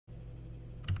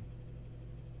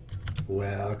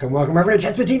Welcome everyone to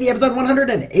Chess TV episode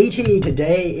 180.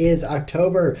 Today is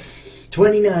October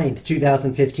 29th,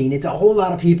 2015. It's a whole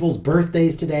lot of people's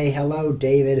birthdays today. Hello,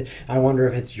 David. I wonder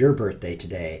if it's your birthday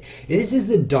today. This is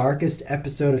the darkest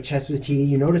episode of Chess TV.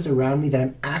 You notice around me that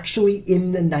I'm actually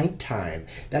in the nighttime.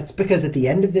 That's because at the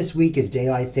end of this week is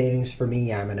daylight savings for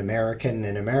me. I'm an American.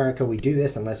 In America, we do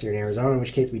this unless you're in Arizona, in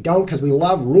which case we don't because we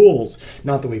love rules.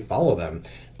 Not that we follow them,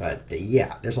 but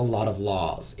yeah, there's a lot of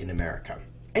laws in America.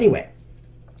 Anyway,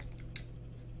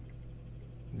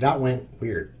 that went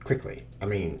weird quickly. I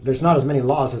mean, there's not as many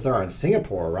laws as there are in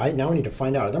Singapore, right? Now we need to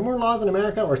find out. Are there more laws in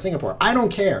America or Singapore? I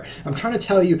don't care. I'm trying to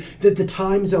tell you that the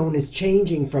time zone is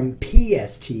changing from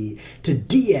PST to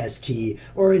DST,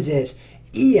 or is it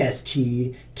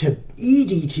EST to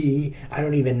EDT? I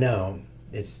don't even know.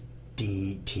 It's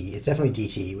DT. It's definitely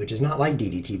DT, which is not like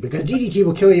DDT, because DDT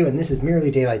will kill you, and this is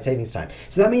merely daylight savings time.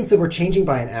 So that means that we're changing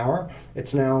by an hour.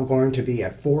 It's now going to be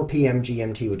at 4 p.m.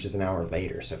 GMT, which is an hour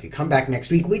later. So if you come back next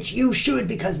week, which you should,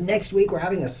 because next week we're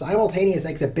having a simultaneous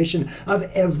exhibition of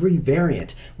every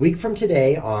variant. Week from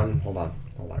today on, hold on.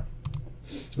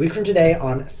 Week from today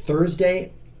on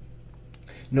Thursday,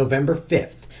 November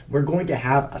 5th, we're going to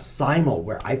have a simul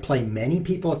where I play many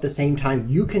people at the same time.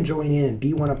 You can join in and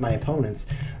be one of my opponents.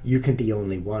 You can be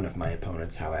only one of my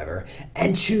opponents, however,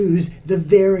 and choose the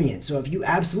variant. So if you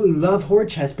absolutely love horde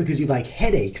chess because you like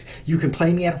headaches, you can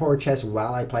play me at horde chess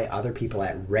while I play other people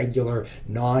at regular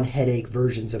non-headache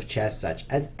versions of chess, such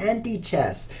as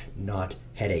anti-chess, not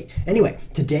headache. Anyway,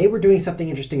 today we're doing something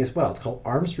interesting as well. It's called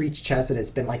arm's reach chess, and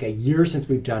it's been like a year since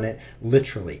we've done it,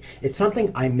 literally. It's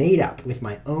something I made up with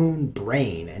my own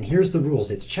brain, and here's the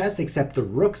rules. It's chess, except the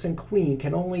rooks and queen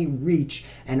can only reach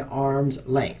an arm's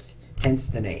length, hence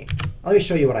the name. Let me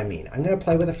show you what I mean. I'm going to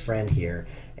play with a friend here,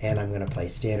 and I'm going to play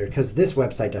standard, because this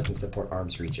website doesn't support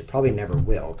arm's reach. It probably never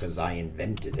will, because I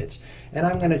invented it. And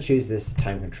I'm going to choose this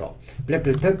time control. Blip,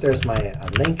 blip, blip. There's my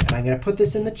link, and I'm going to put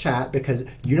this in the chat, because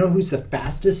you know who's the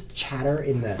fastest chatter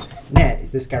in the net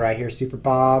is this guy right here, Super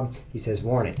Bob. He says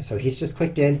warning. So he's just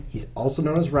clicked in. He's also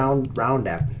known as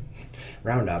Roundup.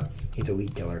 He's a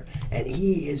weed killer, and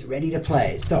he is ready to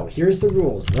play. So here's the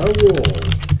rules. The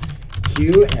rules: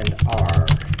 Q and R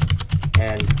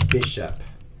and bishop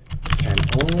can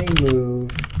only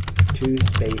move 2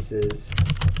 spaces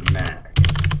max.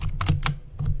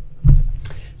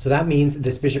 So that means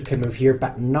this bishop can move here,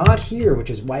 but not here,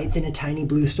 which is why it's in a tiny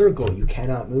blue circle. You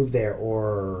cannot move there,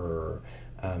 or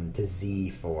to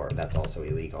Z4. That's also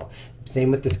illegal. Same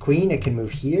with this queen. It can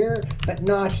move here, but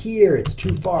not here. It's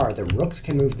too far. The rooks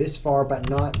can move this far, but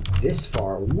not this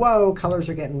far. Whoa, colors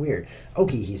are getting weird.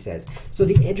 Okay, he says. So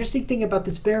the interesting thing about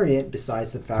this variant,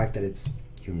 besides the fact that it's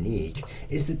unique,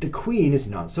 is that the queen is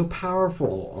not so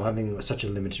powerful, having such a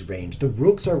limited range. The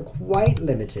rooks are quite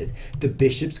limited. The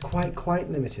bishop's quite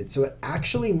limited. So it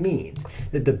actually means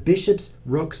that the bishops,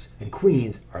 rooks, and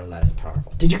queens are less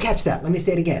powerful. Did you catch that? Let me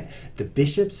say it again. The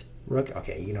bishops, rook,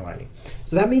 okay, you know what I mean.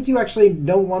 So that means you actually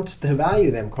don't want to value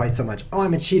them quite so much. Oh,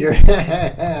 I'm a cheater.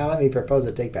 Let me propose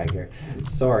a take back here.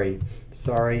 Sorry.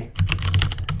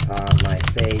 My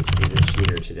face is a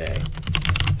cheater today.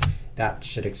 That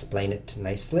should explain it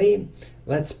nicely.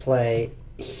 Let's play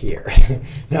here.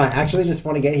 Now, I actually just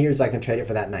want to get here so I can trade it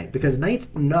for that knight, because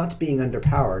knights not being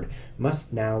underpowered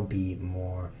must now be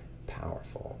more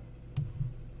powerful.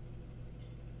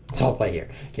 So I'll play here.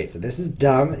 Okay, so this is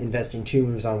dumb, investing 2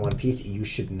 moves on 1 piece. You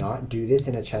should not do this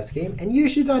in a chess game, and you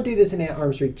should not do this in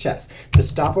arm's reach chess. The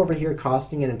stop over here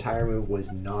costing an entire move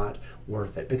was not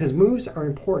worth it, because moves are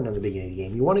important at the beginning of the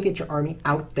game. You want to get your army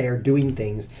out there doing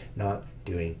things, not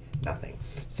doing nothing.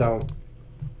 So,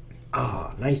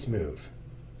 nice move.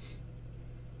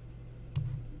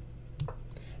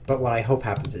 But what I hope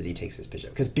happens is he takes his bishop,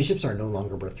 because bishops are no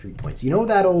longer worth 3 points. You know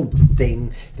that old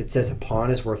thing that says a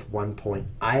pawn is worth 1 point?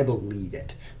 I believe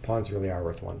it. Pawns really are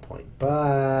worth 1 point,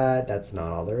 but that's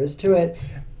not all there is to it.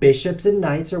 Bishops and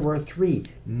knights are worth 3.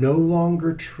 No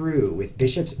longer true. With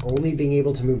bishops only being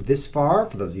able to move this far,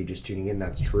 for those of you just tuning in,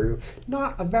 that's true.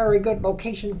 Not a very good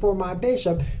location for my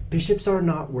bishop. Bishops are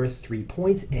not worth 3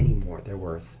 points anymore. They're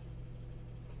worth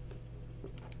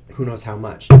who knows how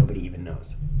much. Nobody even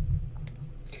knows.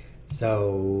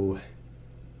 So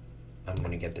I'm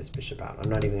going to get this bishop out. I'm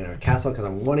not even going to castle because I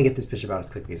want to get this bishop out as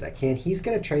quickly as I can. He's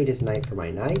going to trade his knight for my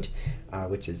knight,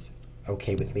 which is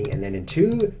okay with me. And then in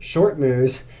 2 short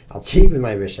moves, I'll cheat with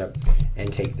my bishop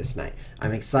and take this knight.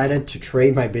 I'm excited to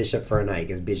trade my bishop for a knight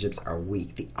because bishops are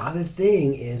weak. The other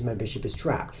thing is my bishop is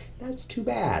trapped. That's too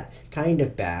bad. Kind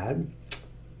of bad.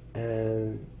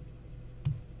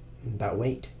 But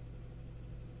wait.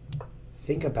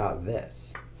 Think about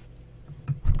this.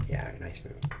 Yeah, nice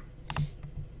move.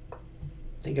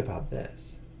 think about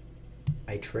this.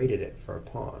 I traded it for a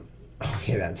pawn.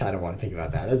 Okay, I don't want to think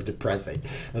about that. That's depressing.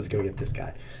 Let's go get this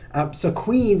guy. So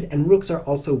queens and rooks are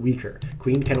also weaker.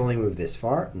 Queen can only move this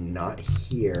far, not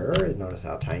here. Notice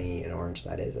how tiny and orange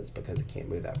that is. That's because it can't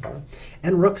move that far.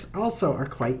 And rooks also are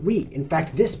quite weak. In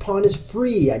fact, this pawn is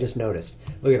free, I just noticed.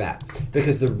 Look at that.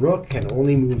 Because the rook can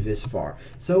only move this far.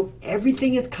 So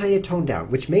everything is kind of toned down,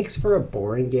 which makes for a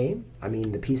boring game. I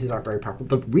mean, the pieces aren't very powerful.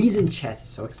 The reason chess is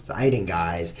so exciting,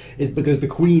 guys, is because the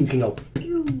queens can go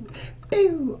pew,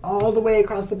 pew, all the way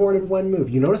across the board in one move.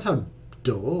 You notice how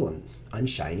dull and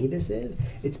unshiny this is?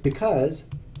 It's because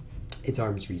it's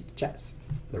arms reach chess.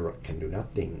 The rook can do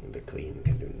nothing. The queen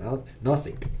can do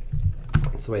nothing.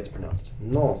 That's the way it's pronounced.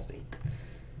 Nothing.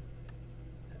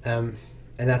 And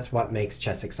that's what makes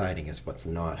chess exciting, is what's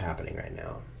not happening right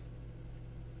now.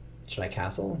 Should I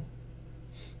castle?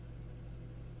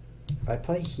 If I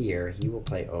play here, he will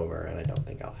play over, and I don't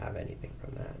think I'll have anything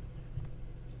from that.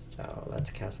 So let's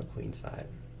castle queenside.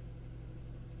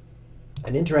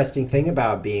 An interesting thing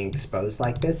about being exposed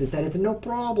like this is that it's no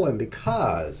problem,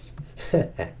 because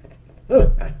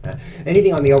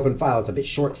anything on the open file is a bit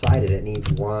short-sighted. It needs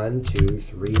 1, 2,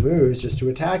 3 moves just to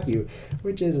attack you,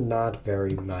 which is not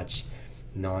very much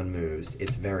non-moves.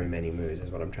 It's very many moves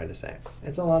is what I'm trying to say.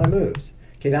 It's a lot of moves.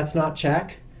 Okay, that's not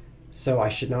check. So I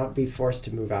should not be forced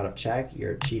to move out of check.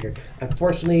 You're a cheater.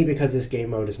 Unfortunately, because this game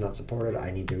mode is not supported,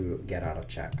 I need to get out of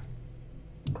check.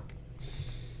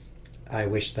 I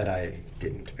wish that I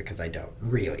didn't, because I don't.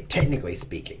 Really, technically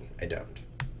speaking, I don't.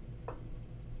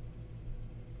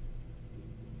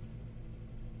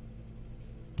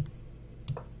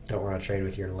 Don't want to trade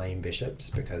with your lame bishops,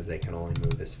 because they can only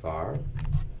move this far.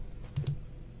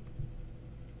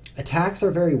 Attacks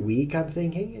are very weak, I'm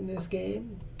thinking, in this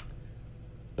game.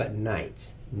 But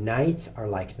knights. Knights are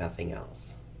like nothing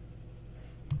else.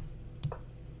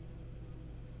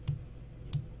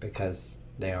 Because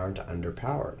they aren't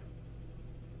underpowered.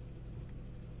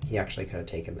 He actually could have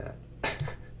taken that.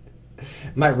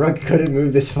 My rook couldn't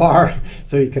move this far,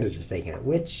 so he could have just taken it,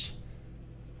 which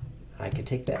I could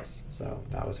take this. So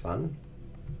that was fun.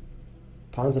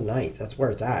 Pawns and knights, that's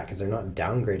where it's at, because they're not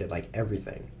downgraded like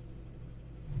everything.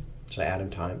 Should I add him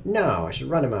time? No, I should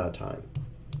run him out of time.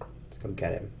 Let's go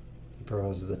get him. He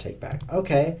proposes a take back.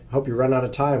 Okay, hope you run out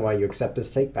of time while you accept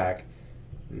this take back.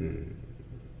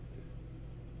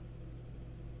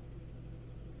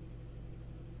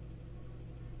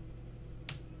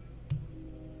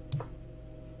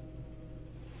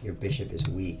 Your bishop is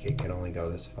weak. It can only go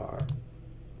this far.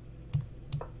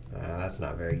 That's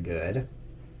not very good.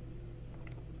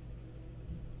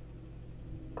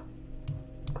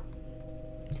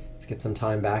 Let's get some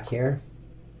time back here.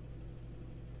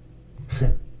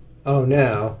 Oh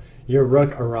no, your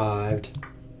rook arrived.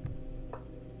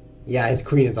 Yeah, his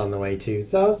queen is on the way too.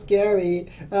 So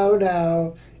scary. Oh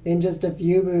no. In just a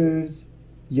few moves,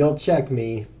 you'll check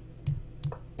me.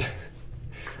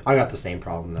 I got the same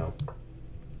problem though.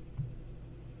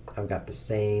 I've got the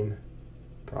same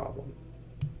problem.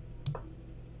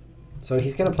 So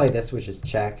he's going to play this, which is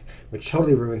check, which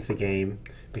totally ruins the game,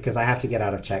 because I have to get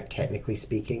out of check, technically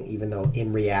speaking, even though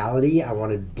in reality I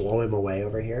want to blow him away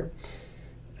over here.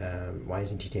 Why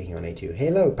isn't he taking on a2?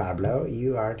 Hello, Pablo.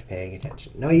 You aren't paying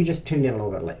attention. No, you just tuned in a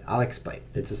little bit late. I'll explain.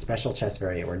 It's a special chess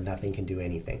variant where nothing can do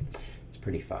anything. It's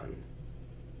pretty fun.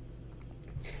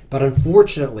 But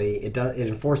unfortunately, it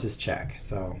enforces check.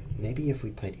 So maybe if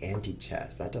we played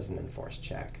anti-chess, that doesn't enforce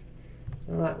check.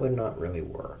 Well, that would not really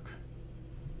work.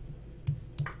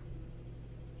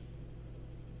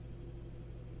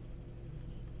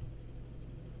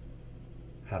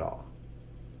 At all.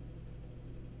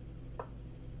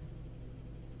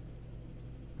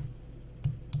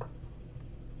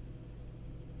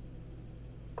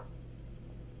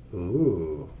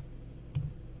 Ooh.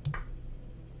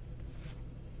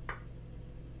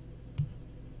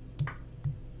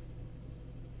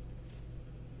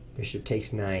 Bishop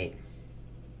takes knight.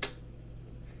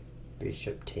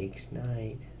 Bishop takes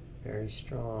knight. Very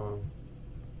strong.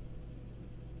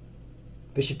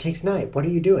 Bishop takes knight. What are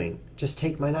you doing? Just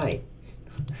take my knight.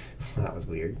 That was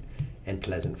weird and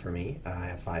pleasant for me. I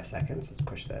have 5 seconds. Let's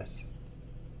push this.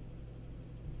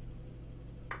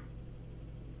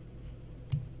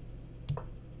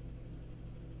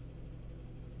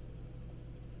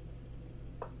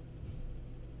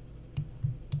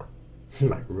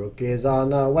 My rook is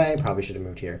on the way. Probably should have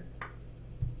moved here.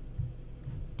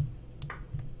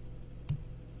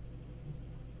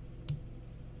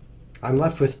 I'm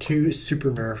left with 2 super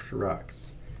nerfed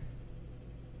rooks.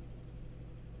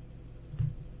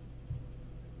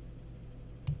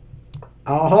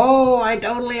 Oh, I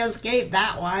totally escaped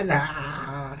that one.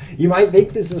 Ah. You might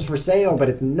think this is for sale, but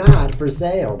it's not for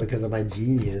sale because of my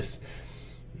genius.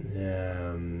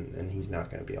 And he's not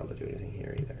going to be able to do anything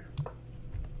here either.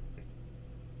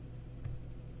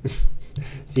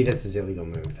 See, that's his illegal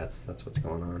move. That's what's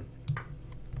going on.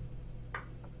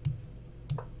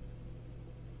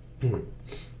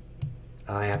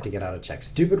 I have to get out of check.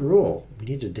 Stupid rule. We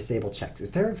need to disable checks.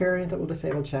 Is there a variant that will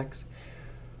disable checks?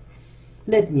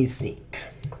 Let me think.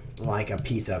 Like a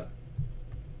piece of...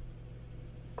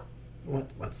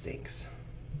 What sinks?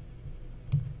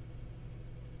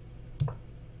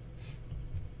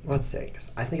 What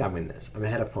sinks? I think I win this. I'm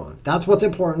ahead of pawn. That's what's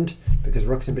important, because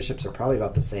rooks and bishops are probably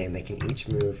about the same. They can each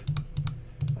move.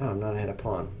 Oh, I'm not ahead of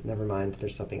pawn. Never mind.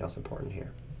 There's something else important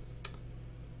here.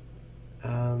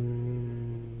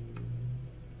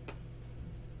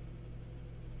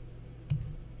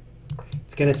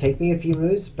 It's going to take me a few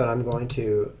moves, but I'm going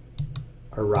to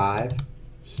arrive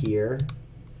here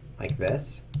like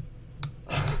this.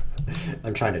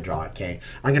 I'm trying to draw it, okay?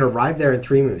 I'm going to arrive there in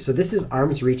 3 moves. So this is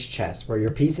arm's reach chess, where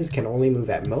your pieces can only move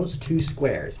at most 2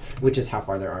 squares, which is how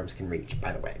far their arms can reach,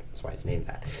 by the way. That's why it's named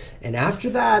that. And after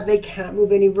that, they can't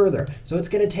move any further. So it's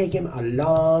going to take him a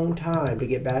long time to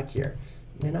get back here.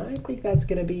 And I think that's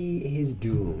going to be his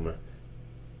doom.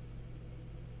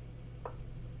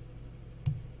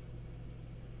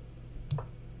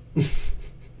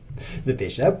 The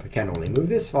bishop can only move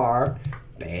this far.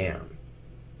 Bam.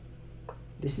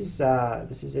 This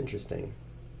is interesting.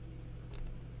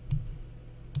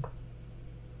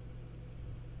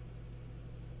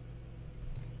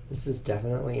 This is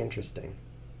definitely interesting.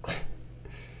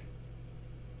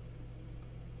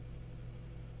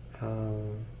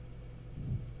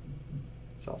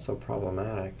 It's also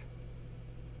problematic.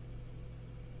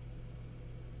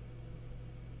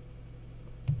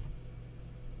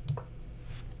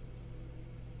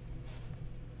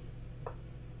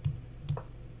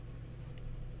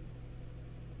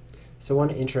 So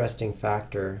one interesting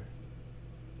factor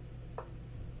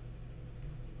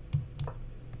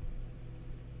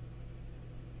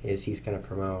is he's going to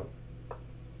promote.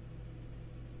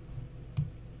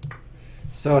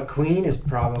 So a queen is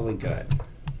probably good.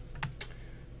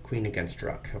 Queen against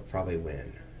rook, he'll probably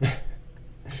win.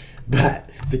 But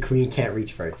the queen can't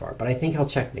reach very far. But I think he'll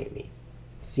checkmate me.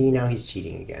 See, now he's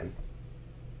cheating again.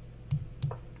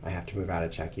 I have to move out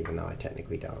of check even though I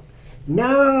technically don't.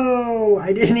 No!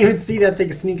 I didn't even see that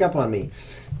thing sneak up on me.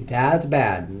 That's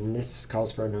bad. This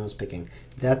calls for a nose picking.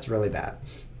 That's really bad.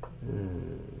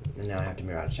 And now I have to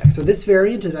move out of check. So this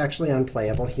variant is actually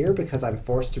unplayable here because I'm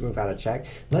forced to move out of check.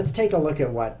 Let's take a look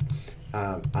at what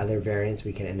other variants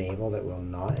we can enable that will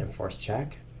not enforce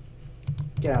check.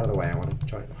 Get out of the way. I want to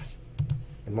join.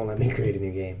 It won't let me create a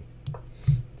new game.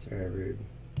 It's very rude.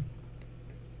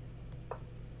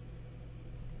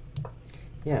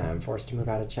 Yeah, I'm forced to move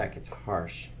out of check. It's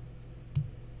harsh.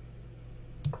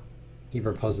 He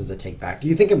proposes a take back. Do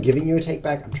you think I'm giving you a take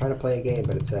back? I'm trying to play a game,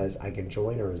 but it says I can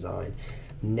join or resign.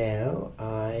 No,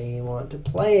 I want to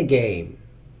play a game.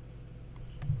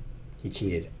 He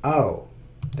cheated. Oh,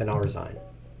 then I'll resign.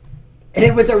 And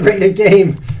it was a rated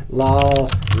game.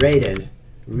 Lol, rated.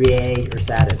 Raid or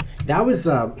satted. That was,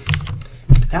 whoa.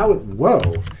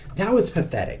 That was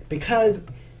pathetic because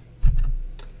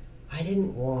I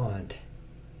didn't want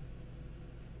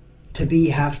to be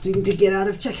having to get out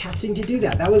of check, having to do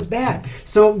that. That was bad.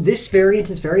 So this variant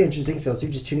is very interesting. For those who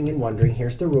are just tuning in wondering,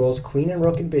 here's the rules. Queen and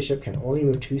rook and bishop can only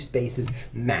move 2 spaces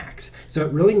max. So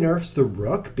it really nerfs the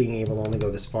rook being able to only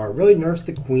go this far. It really nerfs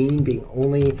the queen being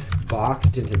only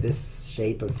boxed into this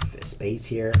shape of space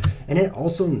here. And it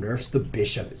also nerfs the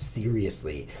bishop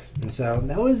seriously. And so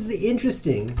that was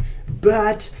interesting.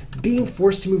 But being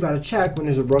forced to move out of check when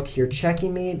there's a rook here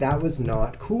checking me, that was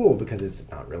not cool because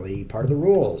it's not really part of the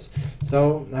rules.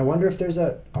 So I wonder if there's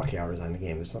a... Okay, I'll resign the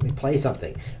game. Just let me play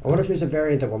something. I wonder if there's a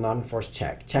variant that will not enforce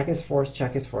check. Check is forced,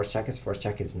 check is forced, check is forced,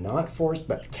 check is not forced,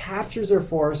 but captures are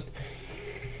forced.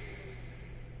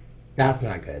 That's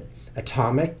not good.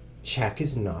 Atomic check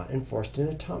is not enforced in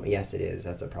atomic. Yes, it is.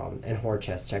 That's a problem. And whore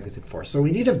chess check is enforced. So we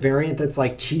need a variant that's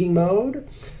like cheating mode.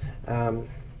 And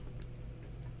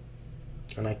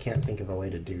I can't think of a way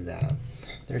to do that.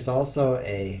 There's also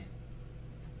a...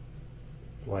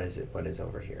 What is it? What is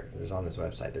over here? There's on this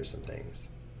website, there's some things.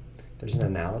 There's an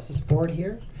analysis board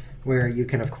here where you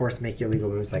can, of course, make your legal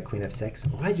moves like queen f6.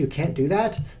 What? You can't do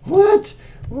that? What?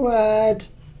 What?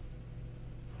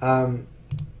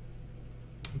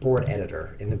 Board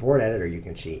editor. In the board editor, you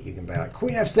can cheat. You can play like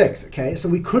queen f6, okay? So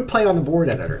we could play on the board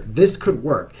editor. This could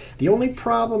work. The only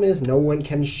problem is no one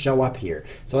can show up here.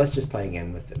 So let's just play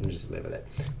again with it and just live with it.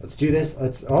 Let's do this.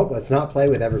 Let's not play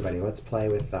with everybody. Let's play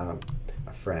with a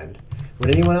friend. Would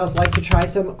anyone else like to try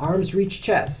some arms reach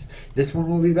chess? This one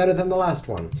will be better than the last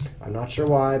one. I'm not sure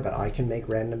why, but I can make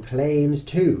random claims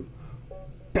too.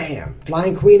 Bam!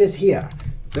 Flying queen is here.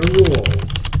 The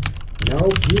rules. No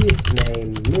piece may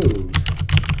move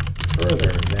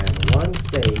further than one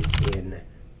space in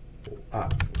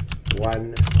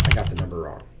one. I got the number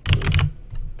wrong.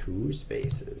 2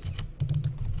 spaces.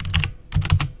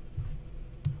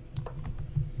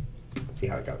 Let's see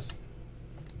how it goes.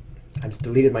 I just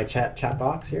deleted my chat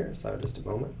box here, so just a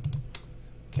moment.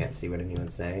 Can't see what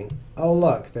anyone's saying. Oh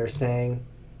look, they're saying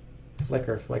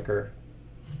flicker, flicker.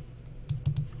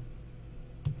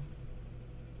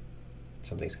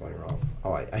 Something's going wrong.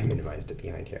 Oh, I minimized it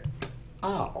behind here.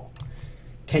 Ow.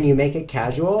 Can you make it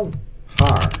casual?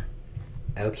 Har.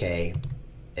 Okay.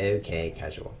 Okay,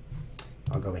 casual.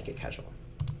 I'll go make it casual.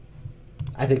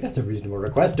 I think that's a reasonable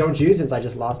request, don't you? Since I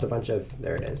just lost a bunch of,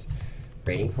 there it is,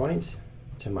 rating points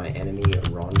to my enemy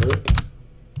Ronder.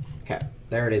 Okay,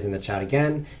 there it is in the chat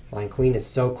again. Flying queen is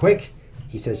so quick.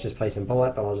 He says just play some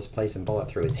bullet, but I'll just play some bullet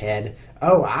through his head.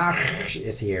 Oh,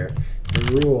 is here.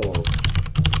 The rules.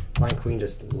 Flying queen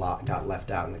just got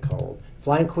left out in the cold.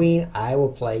 Flying queen, I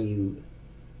will play you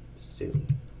soon.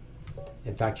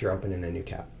 In fact, you're opening a new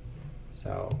tab.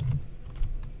 So,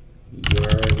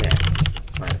 you're next.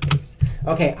 Smiley face.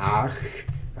 Okay, are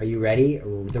you ready?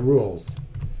 The rules.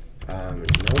 No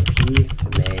piece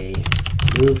may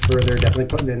move further. Definitely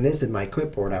putting in this in my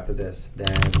clipboard after this.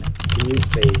 Then 2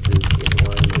 spaces in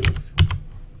one move.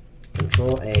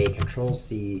 Control A, Control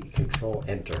C, Control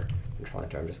Enter. Control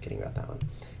Enter. I'm just kidding about that one.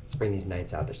 Let's bring these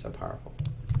knights out. They're so powerful.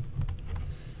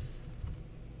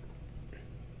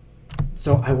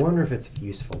 So I wonder if it's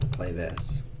useful to play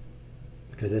this,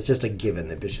 because it's just a given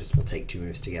that bishops will take 2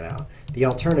 moves to get out. The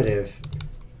alternative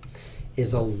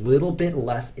is a little bit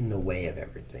less in the way of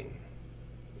everything.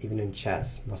 Even in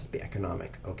chess, must be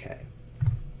economic. Okay.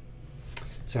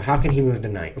 So how can he move the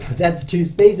knight? That's 2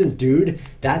 spaces, dude.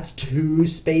 That's 2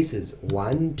 spaces.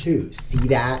 1, 2. See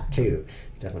that? 2.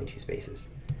 It's definitely 2 spaces.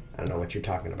 I don't know what you're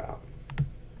talking about.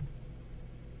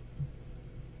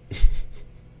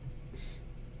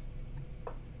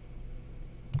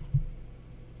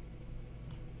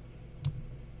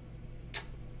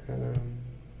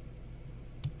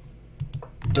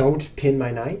 Don't pin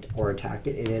my knight or attack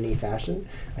it in any fashion.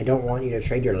 I don't want you to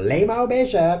trade your lame-o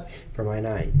bishop for my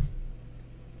knight.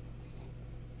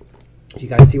 Do you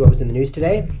guys see what was in the news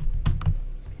today?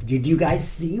 Did you guys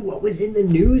see what was in the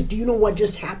news? Do you know what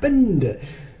just happened?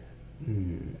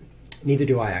 Neither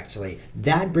do I, actually.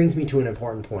 That brings me to an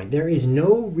important point. There is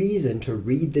no reason to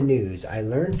read the news. I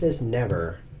learned this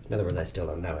never. In other words, I still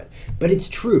don't know it. But it's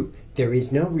true. There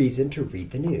is no reason to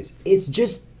read the news. It's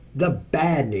just the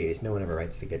bad news. No one ever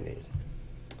writes the good news.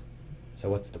 So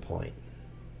what's the point?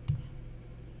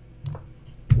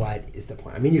 What is the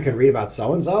point? I mean, you can read about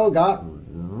so-and-so got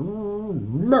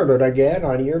murdered again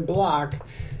on your block.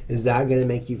 Is that going to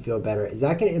make you feel better? Is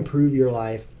that going to improve your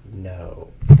life?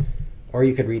 No. Or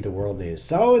you could read the world news.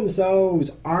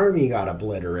 So-and-so's army got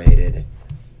obliterated.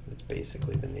 That's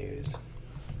basically the news.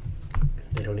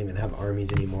 They don't even have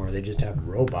armies anymore. They just have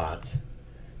robots.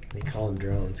 They call them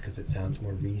drones because it sounds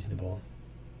more reasonable.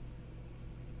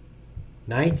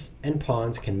 Knights and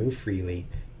pawns can move freely.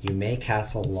 You may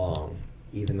castle long,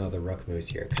 even though the rook moves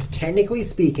here. Because technically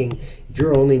speaking,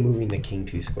 you're only moving the king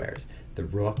 2 squares. The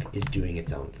rook is doing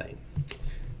its own thing.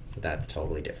 So that's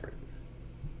totally different.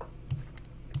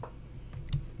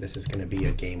 This is going to be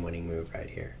a game-winning move right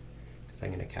here, because I'm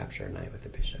going to capture a knight with the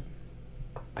bishop.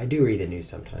 I do read the news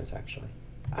sometimes, actually.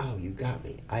 Oh, you got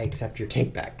me. I accept your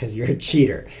take back because you're a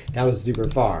cheater. That was super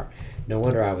far. No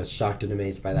wonder I was shocked and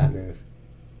amazed by that move.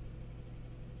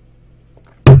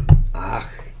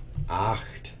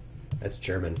 Acht. That's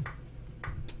German.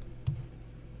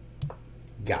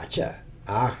 Gotcha.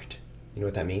 Acht. You know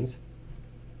what that means?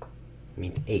 It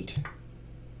means 8,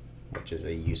 which is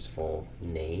a useful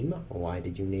name. Why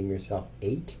did you name yourself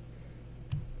 8?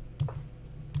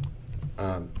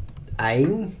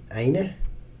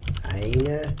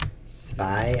 Eine,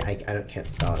 zwei, I can't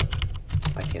spell it.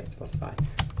 I can't spell zwei.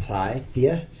 3,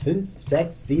 4, 5,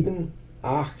 6, 7,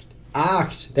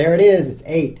 8. There it is. It's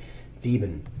 8.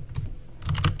 7.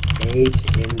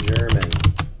 8 in German.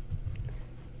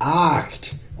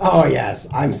 Acht. Oh, yes.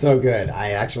 I'm so good.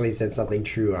 I actually said something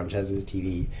true on Chess's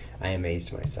TV. I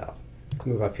amazed myself. Let's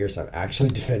move up here so I'm actually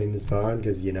defending this pawn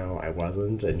because, you know, I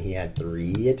wasn't. And he had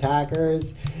 3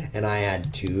 attackers. And I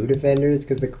had 2 defenders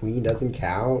because the queen doesn't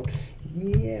count.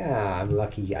 Yeah, I'm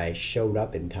lucky I showed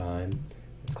up in time.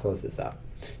 Let's close this up.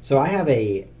 So I have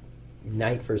a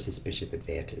knight versus bishop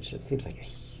advantage. That seems like a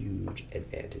huge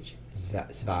advantage.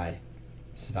 Zwei.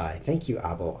 Thank you,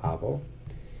 Abel.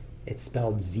 It's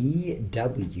spelled Z-W-E-I.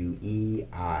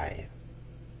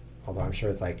 Although I'm sure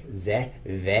it's like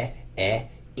Z-V-E-I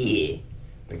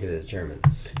because it's German.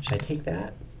 Should I take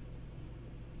that?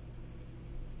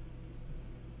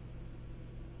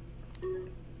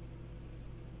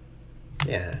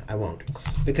 Yeah, I won't.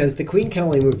 Because the queen can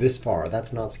only move this far.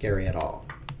 That's not scary at all.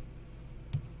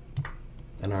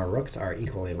 And our rooks are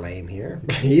equally lame here.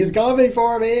 He's coming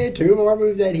for me! 2 more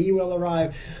moves and he will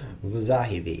arrive.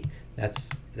 Vuzahivi.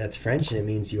 That's French and it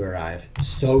means you arrive.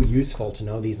 So useful to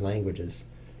know these languages.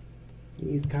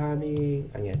 He's coming.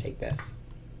 I'm going to take this.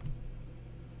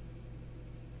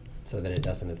 So that it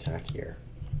doesn't attack here.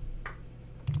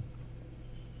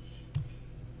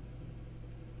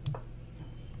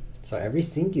 So every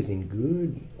sink is in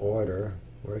good order,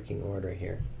 working order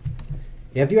here.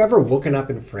 Have you ever woken up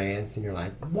in France and you're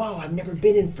like, wow, I've never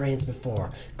been in France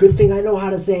before. Good thing I know how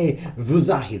to say vous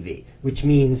arrivez, which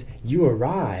means you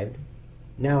arrived.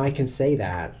 Now I can say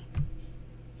that.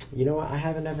 You know what? I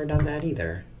haven't ever done that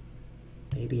either.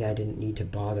 Maybe I didn't need to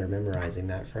bother memorizing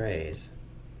that phrase.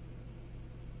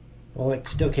 Well, it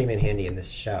still came in handy in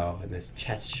this show, in this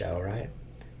chess show, right?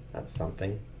 That's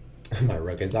something. My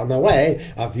rook is on the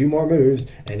way. A few more moves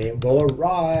and it will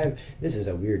arrive. This is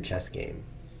a weird chess game.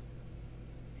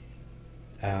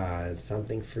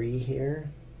 Something free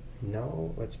here?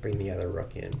 No? Let's bring the other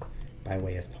rook in by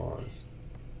way of pawns.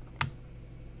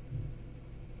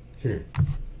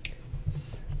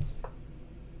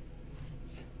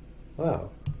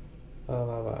 Whoa.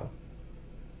 Whoa.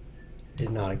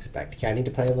 Did not expect. Okay, I need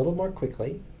to play a little more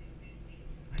quickly.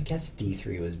 I guess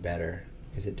d3 was better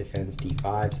because it defends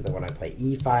d5, so that when I play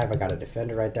e5, I got a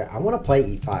defender right there. I want to play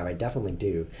e5, I definitely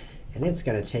do. And it's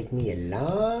going to take me a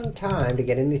long time to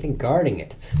get anything guarding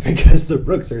it because the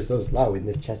rooks are so slow in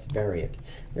this chess variant.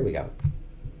 There we go.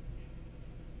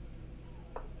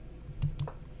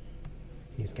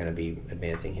 He's going to be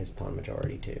advancing his pawn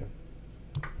majority too.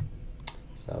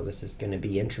 So this is going to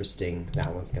be interesting.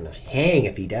 That one's going to hang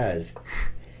if he does.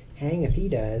 Hang if he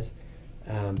does.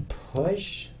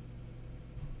 Push.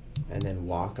 And then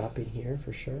walk up in here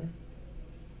for sure.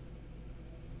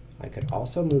 I could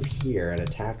also move here and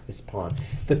attack this pawn.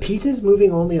 The piece is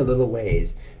moving only a little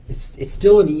ways. It's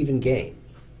still an even game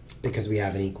because we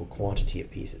have an equal quantity of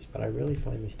pieces, but I really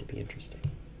find this to be interesting.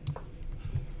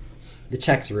 The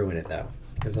checks ruin it though.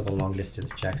 Because of the long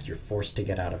distance checks, you're forced to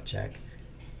get out of check.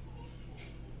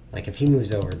 Like if he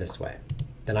moves over this way,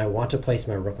 then I want to place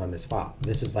my rook on this file.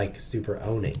 This is like super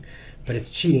owning, but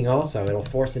it's cheating also. It'll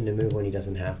force him to move when he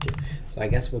doesn't have to. So I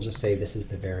guess we'll just say this is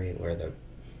the variant where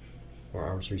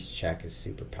arms reach check is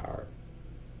super powered.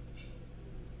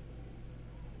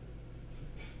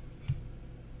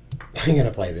 I'm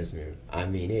gonna play this move. I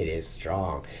mean, it is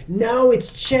strong. No,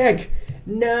 it's check.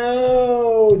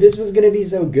 No, this was gonna be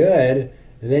so good,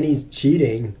 and then he's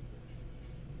cheating.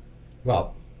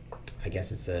 Well, I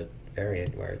guess it's a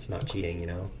variant where it's not cheating, you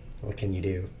know? What can you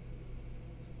do?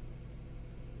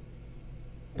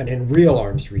 But in real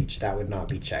arm's reach, that would not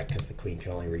be check because the queen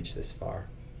can only reach this far.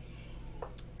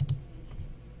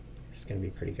 It's going to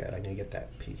be pretty good. I'm going to get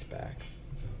that piece back.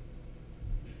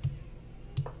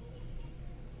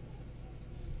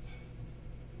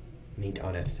 Mate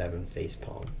on f7, face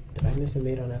palm. Did I miss a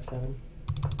mate on f7?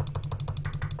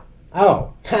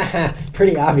 Oh,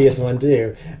 pretty obvious one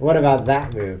too. What about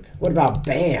that move? What about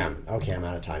bam? Okay, I'm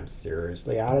out of time.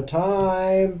 Seriously out of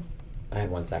time. I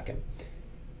had 1 second.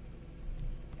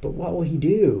 But what will he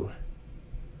do?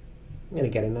 I'm going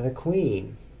to get another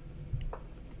queen.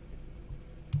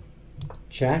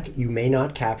 Check. You may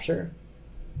not capture.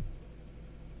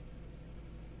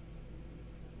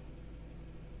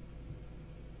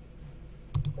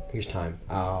 Here's time.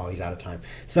 Oh, he's out of time.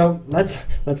 So let's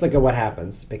look at what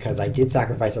happens because I did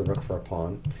sacrifice a rook for a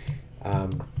pawn. I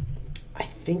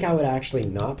think I would actually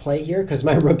not play here because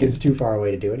my rook is too far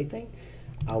away to do anything.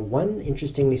 One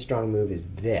interestingly strong move is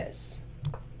this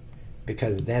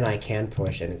because then I can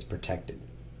push and it's protected.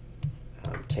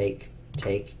 Take,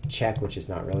 check, which is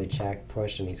not really check,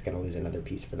 push, and he's going to lose another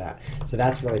piece for that. So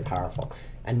that's really powerful.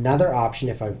 Another option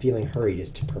if I'm feeling hurried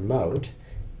is to promote.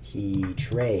 He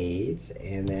trades,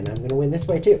 and then I'm going to win this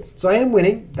way too. So I am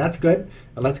winning. That's good.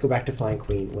 Let's go back to flying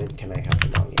queen. When can I have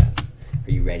some long? Yes.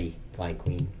 Are you ready, flying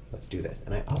queen? Let's do this.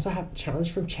 And I also have a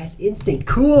challenge from Chess Instinct.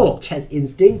 Cool, Chess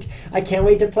Instinct. I can't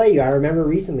wait to play you. I remember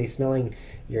recently smelling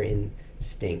your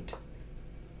instinct.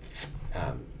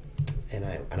 And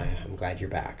I'm glad you're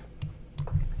back.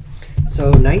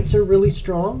 So knights are really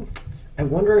strong. I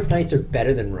wonder if knights are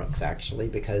better than rooks, actually,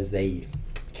 because they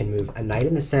can move. A knight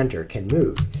in the center can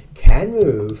move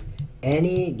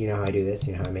any, you know how I do this?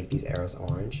 You know how I make these arrows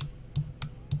orange?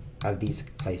 Of these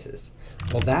places.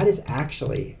 Well, that is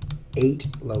actually 8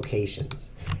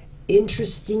 locations.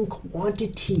 Interesting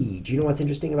quantity. Do you know what's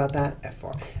interesting about that?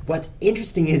 F4. What's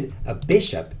interesting is a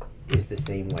bishop is the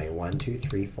same way. 1, 2,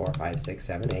 3, 4, 5, 6,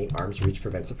 7, 8. Arm's reach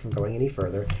prevents it from going any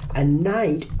further. A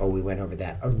knight, oh, we went over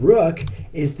that. A rook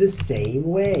is the same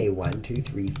way. 1, 2,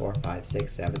 3, 4, 5,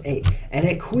 6, 7, 8. And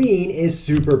a queen is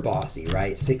super bossy,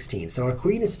 right? 16. So a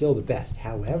queen is still the best.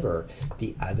 However,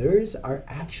 the others are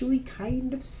actually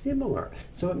kind of similar.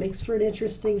 So it makes for an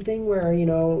interesting thing where, you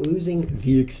know, losing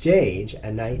the exchange,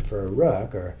 a knight for a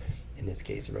rook, or in this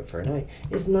case, a rook for a knight,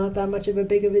 is not that much of a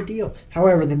big of a deal.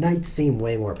 However, the knights seem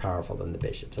way more powerful than the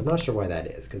bishops. I'm not sure why that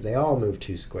is, because they all move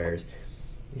 2 squares,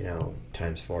 you know,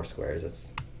 times 4 squares.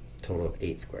 That's a total of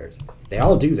 8 squares. They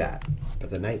all do that, but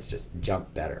the knights just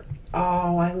jump better.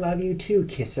 Oh, I love you too,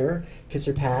 Kisser.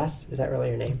 Kisser Pass. Is that really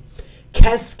your name?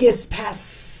 Keskis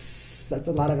Pass. That's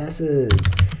a lot of S's.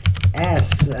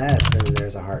 S, and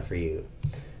there's a heart for you.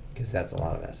 Because that's a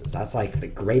lot of S's. That's like the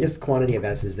greatest quantity of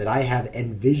S's that I have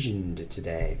envisioned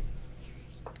today.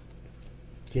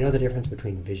 Do you know the difference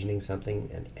between visioning something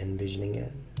and envisioning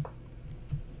it?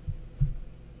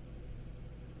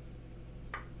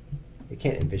 You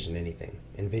can't envision anything.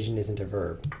 Envision isn't a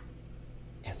verb.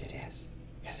 Yes, it is.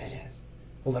 Yes, it is.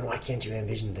 Well, then why can't you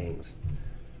envision things?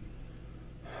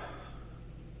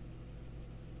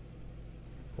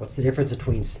 What's the difference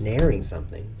between snaring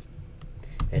something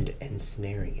and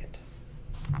ensnaring it?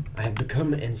 I have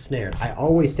become ensnared. I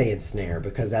always say ensnare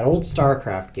because that old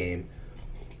StarCraft game,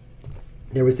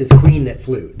 there was this queen that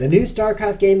flew. The new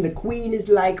StarCraft game, the queen is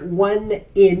like 1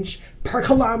 inch per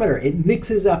kilometer. It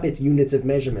mixes up its units of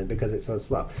measurement because it's so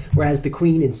slow. Whereas the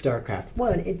queen in StarCraft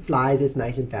 1, it flies, it's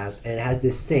nice and fast, and it has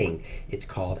this thing. It's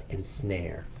called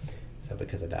ensnare. So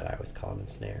because of that, I always call it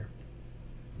ensnare.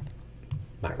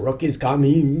 My rook is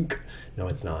coming. No,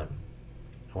 it's not.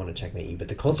 I want to checkmate you, but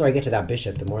the closer I get to that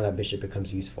bishop, the more that bishop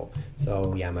becomes useful.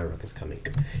 So yeah, my rook is coming.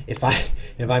 If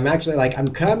I'm actually like, I'm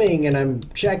coming and I'm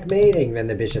checkmating, then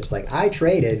the bishop's like, I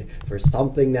traded for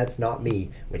something that's not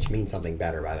me, which means something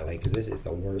better, by the way, because this is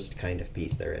the worst kind of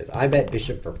piece there is. I bet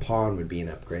bishop for pawn would be an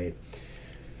upgrade.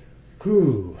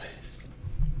 Whew.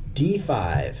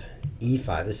 D5,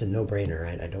 E5. This is a no-brainer,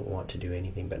 right? I don't want to do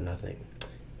anything but nothing.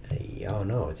 Oh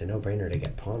no, it's a no-brainer to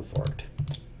get pawn forked.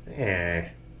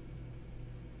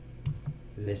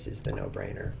 This is the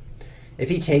no-brainer. If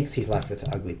he takes, he's left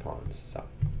with ugly pawns. So,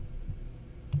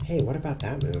 hey, what about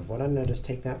that move? Why don't I just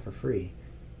take that for free?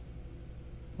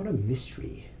 What a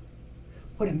mystery.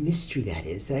 What a mystery that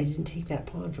is, that I didn't take that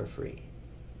pawn for free.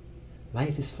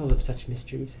 Life is full of such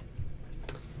mysteries.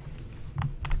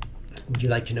 Would you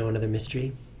like to know another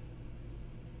mystery?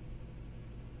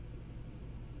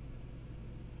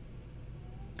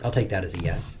 I'll take that as a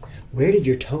yes. Where did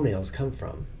your toenails come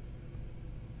from?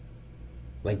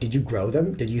 Like, did you grow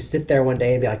them? Did you sit there one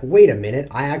day and be like, wait a minute,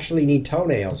 I actually need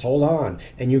toenails, hold on.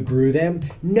 And you grew them?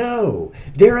 No,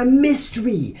 they're a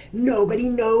mystery. Nobody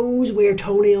knows where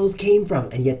toenails came from.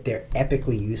 And yet they're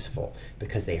epically useful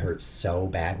because they hurt so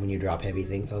bad when you drop heavy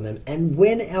things on them. And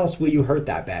when else will you hurt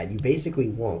that bad? You basically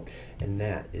won't. And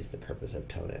that is the purpose of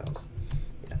toenails.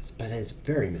 Yes, but it's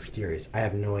very mysterious. I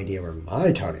have no idea where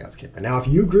my toenails came from. Now, if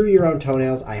you grew your own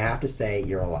toenails, I have to say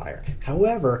you're a liar.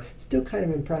 However, still kind of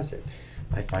impressive.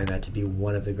 I find that to be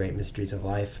one of the great mysteries of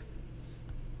life.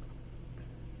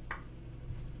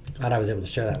 Glad I was able to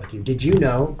share that with you. Did you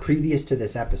know, previous to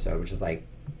this episode, which is like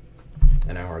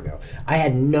an hour ago, I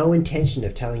had no intention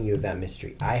of telling you of that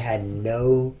mystery. I had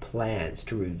no plans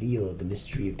to reveal the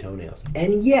mystery of toenails.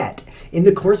 And yet, in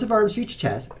the course of arm's reach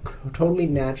chess, a totally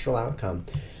natural outcome,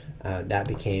 that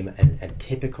became a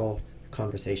typical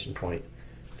conversation point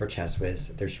for Chess Whiz.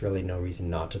 There's really no reason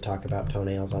not to talk about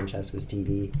toenails on Chess Whiz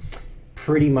TV.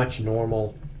 Pretty much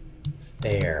normal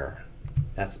fare.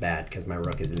 That's bad because my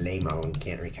rook is lame-o and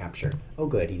can't recapture. Oh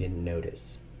good, he didn't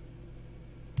notice.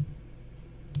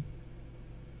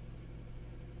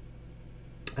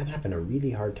 I'm having a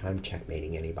really hard time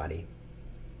checkmating anybody.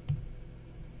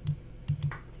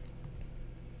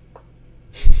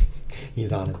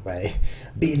 He's on his way.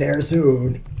 Be there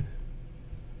soon.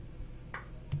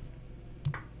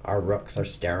 Our rooks are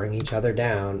staring each other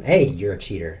down. Hey, you're a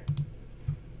cheater.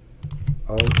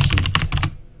 Oh, cheats.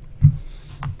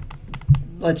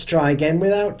 Let's try again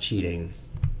without cheating.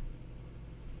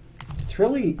 It's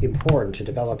really important to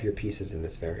develop your pieces in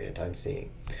this variant, I'm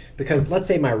seeing. Because let's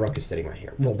say my rook is sitting right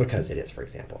here. Well, because it is, for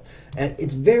example. And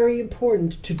it's very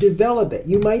important to develop it.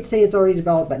 You might say it's already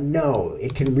developed, but no,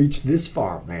 it can reach this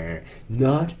far.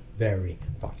 Not very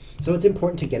far. So it's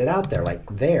important to get it out there, like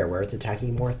there, where it's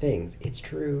attacking more things. It's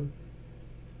true.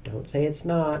 Don't say it's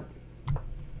not.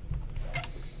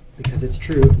 Because it's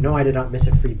true. No, I did not miss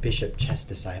a free bishop chess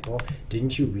disciple.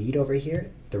 Didn't you read over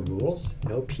here the rules?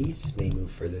 No piece may move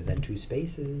further than 2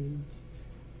 spaces.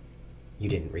 You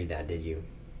didn't read that, did you?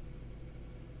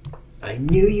 I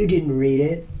knew you didn't read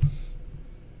it.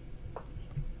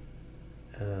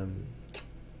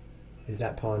 Is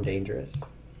that pawn dangerous?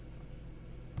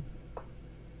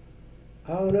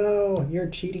 Oh no, you're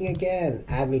cheating again.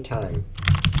 Add me time.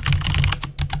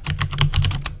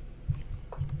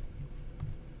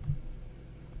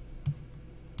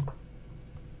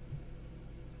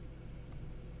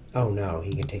 Oh no,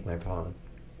 he can take my pawn.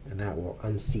 And that will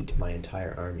unseat my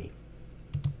entire army.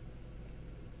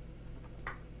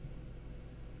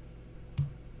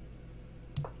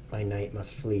 My knight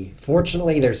must flee.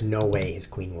 Fortunately, there's no way his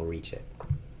queen will reach it.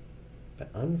 But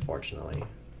unfortunately,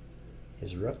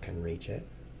 his rook can reach it.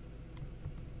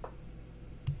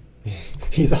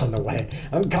 He's on the way.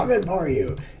 I'm coming for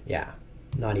you. Yeah,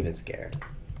 not even scared.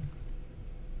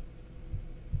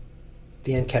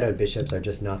 The unkettoed bishops are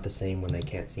just not the same when they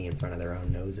can't see in front of their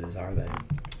own noses, are they?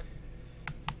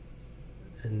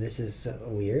 And this is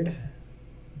weird.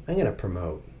 I'm going to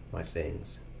promote my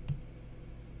things.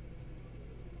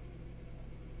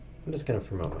 I'm just going to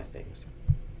promote my things.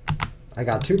 I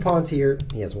got 2 pawns here.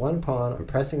 He has 1 pawn. I'm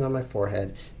pressing on my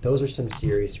forehead. Those are some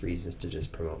serious reasons to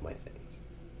just promote my things.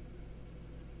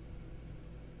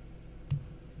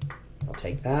 I'll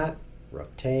take that.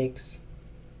 Rook takes.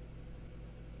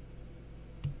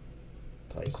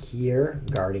 Play here,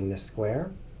 guarding this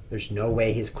square. There's no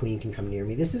way his queen can come near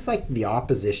me. This is like the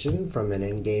opposition from an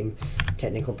endgame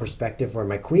technical perspective where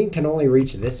my queen can only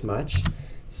reach this much.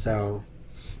 So,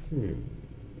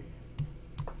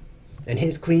 And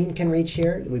his queen can reach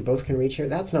here. We both can reach here.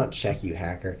 That's not check, you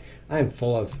hacker. I'm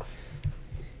full of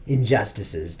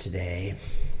injustices today.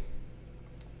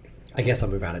 I guess I'll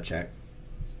move out of check.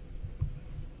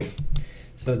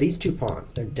 So these 2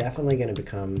 pawns, they're definitely going to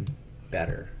become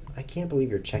better. I can't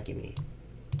believe you're checking me.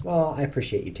 Well, I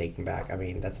appreciate you taking back. I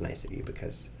mean, that's nice of you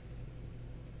because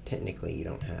technically you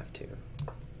don't have to.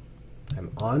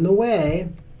 I'm on the way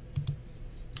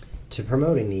to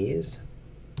promoting these.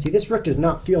 See, this rook does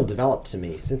not feel developed to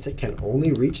me. Since it can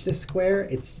only reach this square,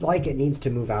 it's like it needs to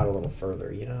move out a little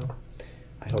further, you know?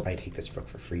 I hope I take this rook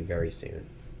for free very soon.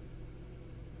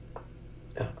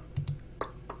 Oh.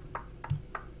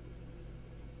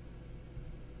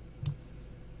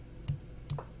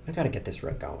 I gotta get this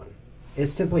rook going.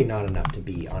 It's simply not enough to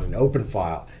be on an open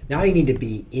file. Now you need to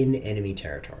be in enemy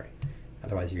territory.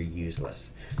 Otherwise you're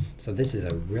useless. So this is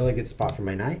a really good spot for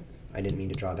my knight. I didn't mean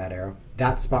to draw that arrow.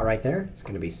 That spot right there, it's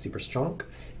going to be super strong.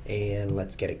 And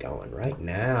let's get it going right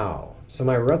now. So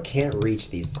my rook can't reach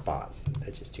these spots.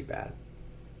 That's just too bad.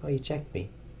 Oh, you checked me.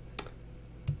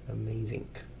 Amazing.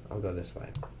 I'll go this way.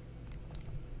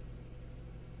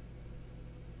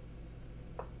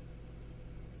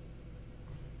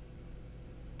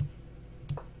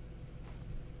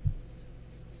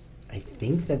 I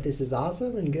think that this is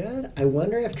awesome and good. I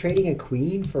wonder if trading a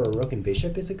queen for a rook and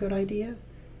bishop is a good idea.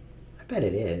 I bet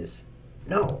it is.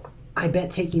 No, I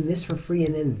bet taking this for free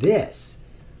and then this.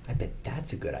 I bet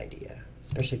that's a good idea,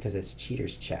 especially because it's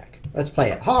cheater's check. Let's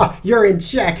play it. Ha! You're in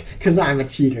check because I'm a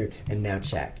cheater. And now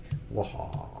check.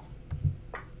 Whoa.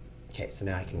 Okay, so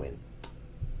now I can win.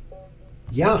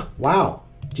 Yeah, wow.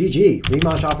 GG.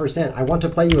 Rematch offer sent. I want to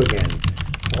play you again.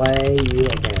 Play you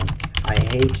again. I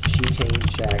hate cheating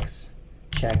checks.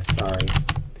 Checks, sorry.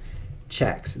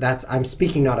 Checks. I'm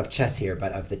speaking not of chess here,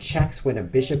 but of the checks when a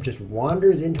bishop just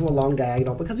wanders into a long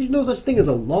diagonal, because there's no such thing as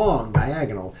a long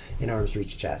diagonal in arm's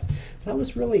reach chess. That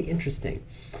was really interesting.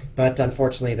 But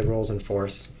unfortunately, the rules in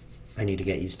force, I need to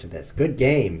get used to this. Good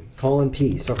game. Colon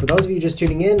P. So for those of you just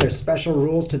tuning in, there's special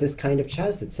rules to this kind of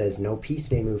chess. It says no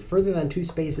piece may move further than 2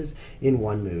 spaces in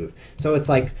 1 move. So it's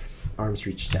like arm's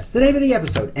reach chess. The name of the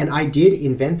episode. And I did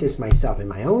invent this myself. In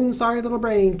my own sorry little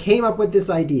brain, came up with this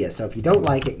idea. So if you don't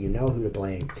like it, you know who to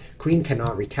blame. Queen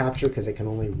cannot recapture because it can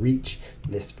only reach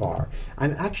this far.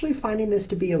 I'm actually finding this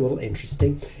to be a little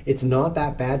interesting. It's not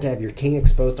that bad to have your king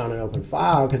exposed on an open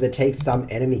file because it takes some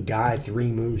enemy guy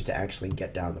 3 moves to actually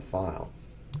get down the file.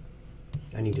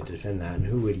 I need to defend that. And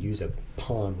who would use a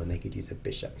pawn when they could use a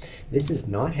bishop? This is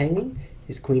not hanging.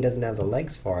 His queen doesn't have the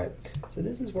legs for it. So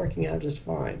this is working out just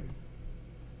fine.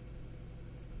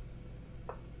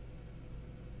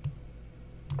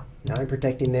 Now I'm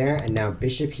protecting there, and now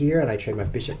bishop here, and I trade my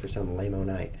bishop for some lame-o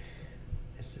knight.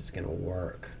 This is going to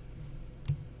work.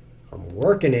 I'm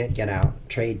working it. Get out.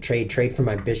 Trade, trade, trade for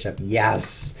my bishop.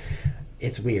 Yes!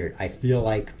 It's weird. I feel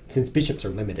like, since bishops are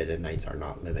limited and knights are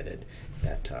not limited,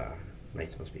 that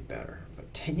knights must be better.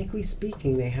 But technically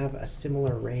speaking, they have a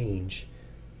similar range.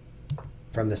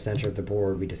 from the center of the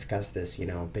board. We discussed this, you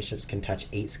know, bishops can touch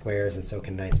 8 squares and so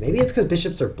can knights. Maybe it's because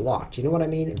bishops are blocked. You know what I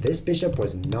mean? This bishop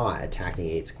was not attacking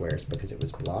 8 squares because it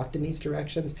was blocked in these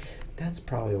directions. That's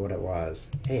probably what it was.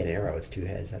 Hey, an arrow with 2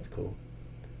 heads. That's cool.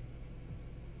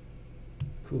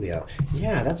 Coolio.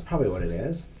 Yeah, that's probably what it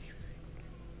is.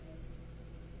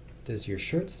 Does your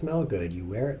shirt smell good? You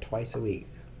wear it twice a week.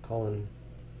 Colin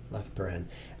left paren.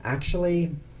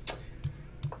 Actually,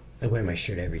 I wear my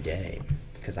shirt every day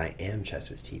because I am Chess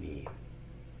Whiz TV.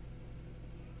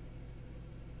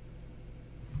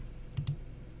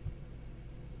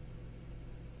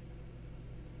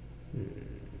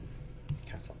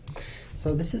 Castle.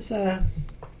 So this is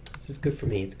good for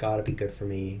me. It's got to be good for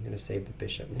me. I'm gonna save the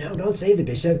bishop. No, don't save the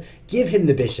bishop. Give him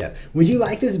the bishop. Would you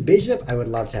like this bishop? I would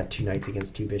love to have 2 knights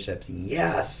against 2 bishops.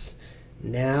 Yes.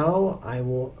 Now I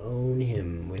will own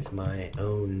him with my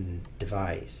own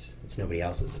device. It's nobody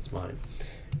else's. It's mine.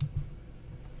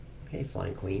 Okay,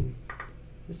 flying queen.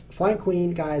 This flying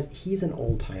queen, guys, he's an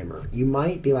old timer. You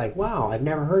might be like, wow, I've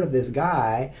never heard of this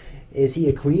guy. Is he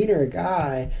a queen or a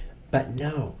guy? But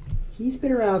no, he's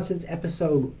been around since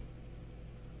episode...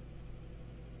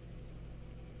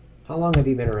 How long have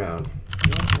you been around?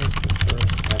 What was the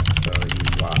first episode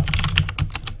you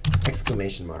watched?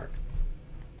 Exclamation mark.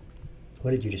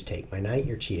 What did you just take? My knight?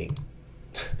 You're cheating.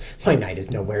 My knight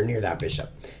is nowhere near that bishop.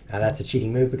 That's a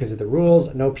cheating move because of the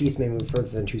rules. No piece may move further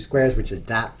than 2 squares, which is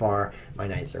that far. My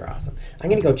knights are awesome. I'm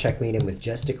going to go checkmate him with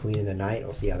just a queen and a knight.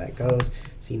 We'll see how that goes.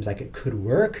 Seems like it could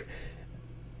work.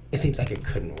 It seems like it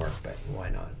couldn't work, but why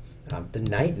not?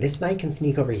 This knight can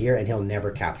sneak over here and he'll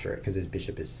never capture it because his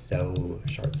bishop is so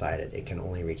short-sighted. It can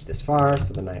only reach this far,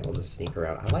 so the knight will just sneak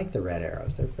around. I like the red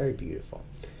arrows. They're very beautiful.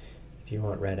 If you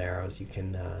want red arrows, you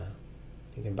can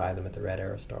buy them at the Red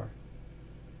Arrow store.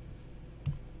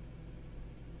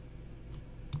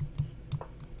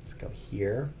 Let's go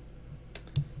here.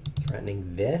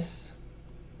 Threatening this.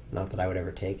 Not that I would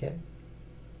ever take it.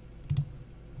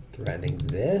 Threatening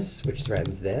this, which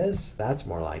threatens this. That's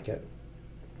more like it.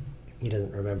 He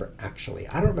doesn't remember actually.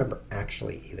 I don't remember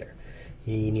actually either.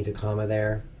 He needs a comma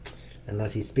there.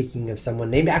 Unless he's speaking of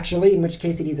someone named actually, in which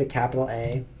case he needs a capital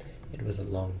A. It was a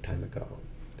long time ago.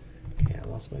 Okay, I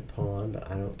lost my pawn,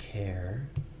 but I don't care.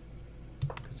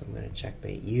 Because I'm going to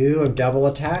checkmate you. I'm double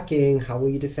attacking. How will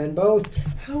you defend both?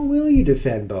 How will you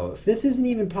defend both? This isn't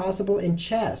even possible in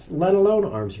chess, let alone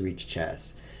arms reach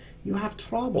chess. You have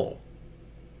trouble.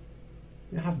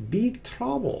 You have big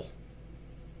trouble.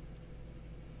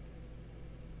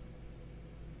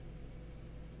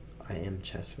 I am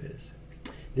Chess Whiz.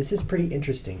 This is pretty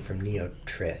interesting from Neo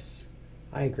Tris.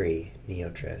 I agree, Neo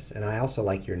Tris. And I also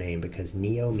like your name because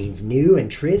Neo means new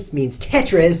and Tris means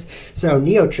Tetris. So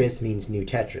Neo Tris means new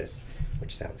Tetris,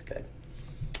 which sounds good.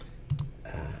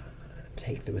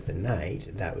 Take with the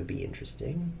knight. That would be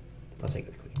interesting. I'll take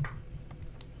the queen.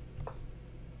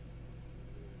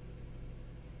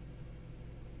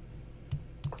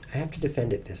 I have to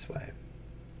defend it this way.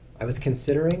 I was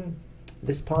considering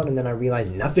this pawn, and then I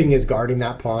realized nothing is guarding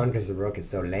that pawn because the rook is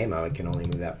so lame-o, it can only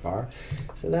move that far.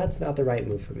 So that's not the right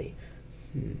move for me.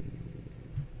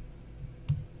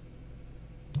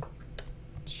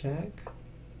 Check.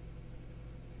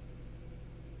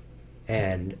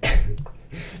 And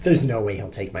there's no way he'll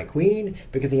take my queen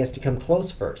because he has to come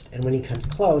close first. And when he comes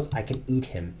close, I can eat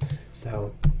him.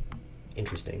 So,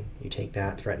 interesting. You take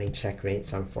that, threatening checkmate,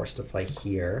 so I'm forced to play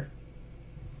here.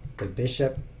 The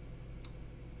bishop...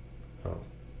 Oh.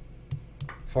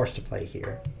 Forced to play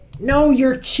here. No,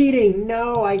 you're cheating.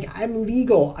 No, I'm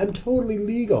legal. I'm totally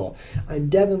legal. I'm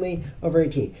definitely over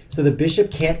 18. So the bishop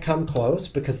can't come close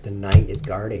because the knight is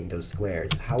guarding those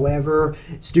squares. However,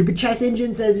 stupid chess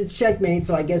engine says it's checkmate,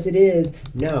 so I guess it is.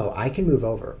 No, I can move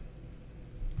over.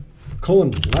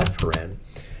 Colon left paren.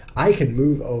 I can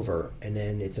move over, and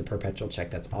then it's a perpetual check.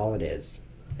 That's all it is.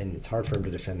 And it's hard for him to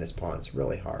defend this pawn. It's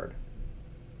really hard.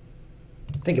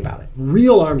 Think about it.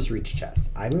 Real arms reach chess.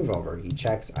 I move over, he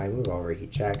checks, I move over, he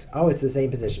checks. Oh, it's the same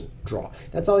position. Draw.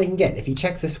 That's all he can get. If he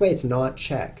checks this way, it's not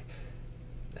check.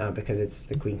 Because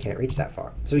the queen can't reach that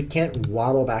far. So he can't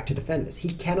waddle back to defend this. He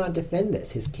cannot defend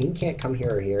this. His king can't come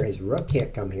here or here. His rook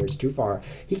can't come here. It's too far.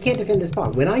 He can't defend this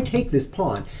pawn. When I take this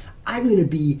pawn, I'm going to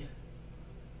be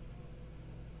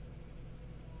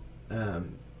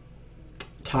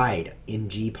tied in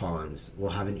G pawns.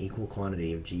 We'll have an equal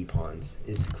quantity of G pawns.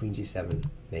 Is queen G7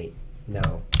 mate?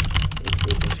 No,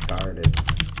 it isn't guarded.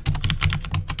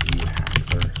 You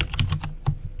haxer.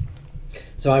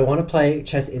 So I want to play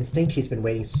Chess Instinct. He's been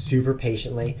waiting super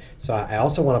patiently. So I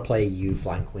also want to play you,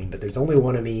 flying queen, but there's only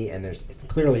one of me, and it's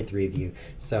clearly 3 of you.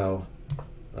 So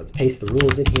let's paste the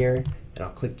rules in here, and I'll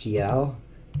click GL,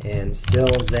 and still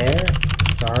there.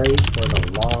 Sorry for the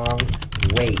long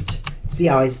wait. See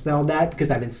how I spelled that?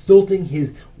 Because I'm insulting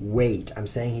his weight. I'm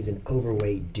saying he's an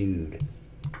overweight dude.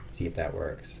 Let's see if that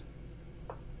works.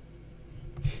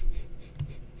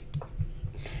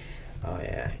 Oh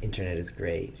yeah, internet is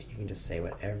great. You can just say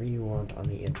whatever you want on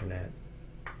the internet.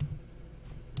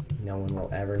 No one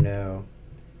will ever know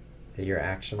that you're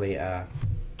actually on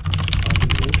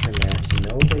the internet.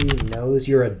 Nobody knows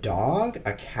you're a dog,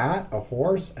 a cat, a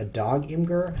horse, a dog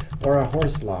imgur, or a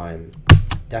horse lime.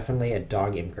 Definitely a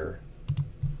dog imgur.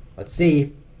 Let's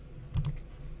see.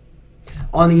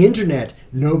 On the internet,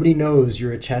 nobody knows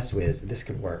you're a chess whiz. This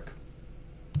could work.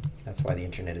 That's why the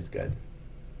internet is good.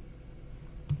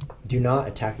 Do not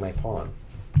attack my pawn.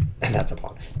 And that's a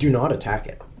pawn. Do not attack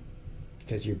it.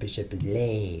 Because your bishop is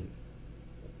lame.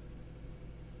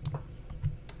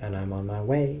 And I'm on my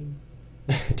way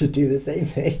to do the same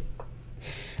thing.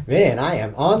 Man, I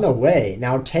am on the way.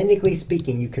 Now, technically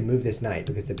speaking, you can move this knight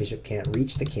because the bishop can't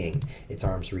reach the king. Its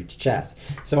arms reach chess.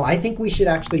 So I think we should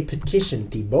actually petition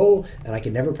Thibault, and I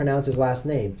can never pronounce his last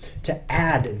name, to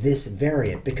add this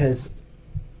variant because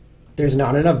there's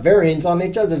not enough variants on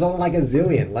HS. There's only like a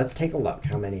zillion. Let's take a look.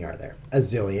 How many are there? A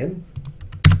zillion.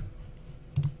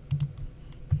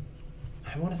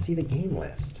 I want to see the game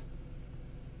list.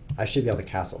 I should be able to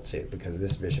castle too because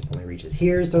this bishop only reaches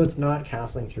here, so it's not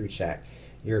castling through check.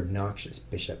 You're obnoxious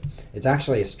bishop. It's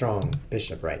actually a strong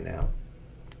bishop right now.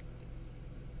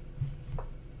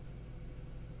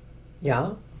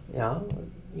 Yeah.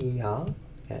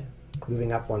 Okay.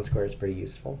 Moving up one square is pretty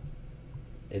useful.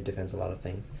 It defends a lot of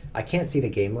things. I can't see the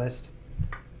game list,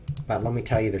 but let me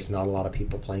tell you, there's not a lot of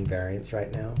people playing variants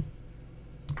right now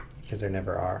because there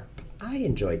never are. But I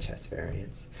enjoy chess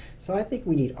variants, so I think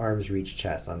we need arms reach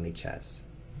chess on the chess.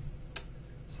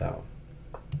 So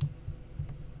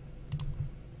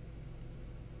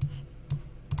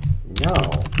no,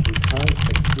 because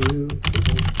the clue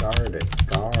isn't guarded.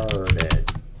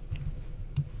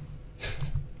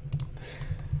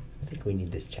 I think we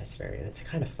need this chess variant. It's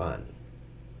kind of fun.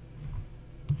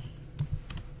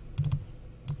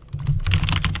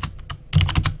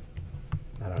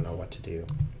 I don't know what to do.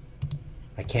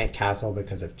 I can't castle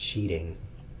because of cheating.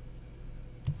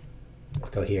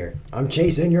 Let's go here. I'm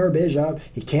chasing your bishop.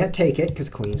 He can't take it because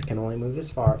queens can only move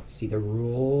this far. See the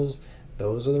rules?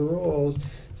 Those are the rules.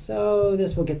 So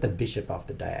this will get the bishop off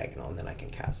the diagonal, and then I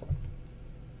can castle.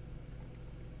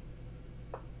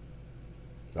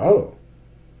 Oh.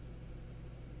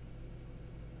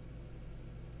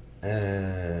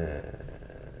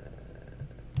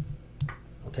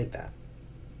 I'll take that.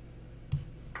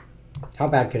 How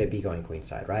bad could it be going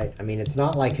queenside, right? I mean, it's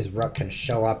not like his rook can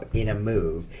show up in a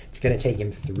move. It's going to take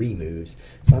him 3 moves.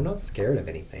 So I'm not scared of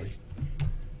anything.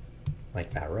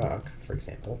 Like that rook, for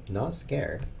example. Not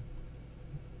scared.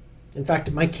 In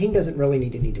fact, my king doesn't really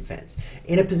need any defense.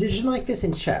 In a position like this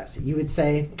in chess, you would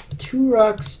say 2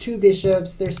 rooks, 2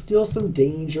 bishops, there's still some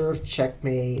danger of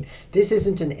checkmate. This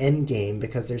isn't an endgame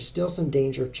because there's still some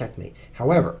danger of checkmate.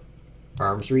 However,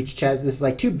 arms reach chess. This is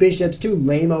like 2 bishops, 2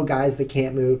 lame-o guys that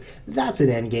can't move. That's an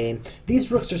endgame.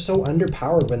 These rooks are so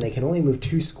underpowered when they can only move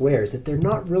 2 squares that they're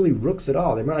not really rooks at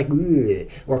all. They're more like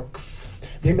or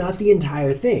they're not the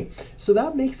entire thing. So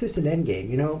that makes this an endgame.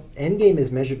 You know, endgame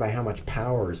is measured by how much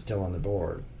power is still on the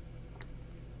board.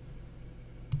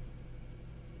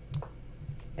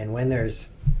 And when there's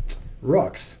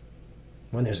rooks,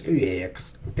 when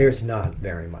there's not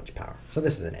very much power. So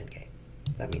this is an endgame.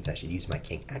 That means I should use my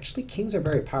king. Actually, kings are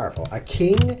very powerful. A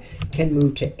king can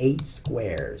move to 8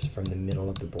 squares from the middle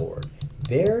of the board.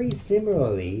 Very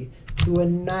similarly to a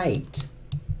knight.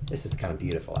 This is kind of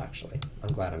beautiful, actually. I'm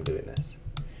glad I'm doing this.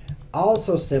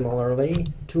 Also similarly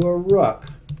to a rook.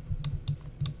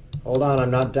 Hold on,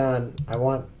 I'm not done. I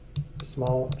want a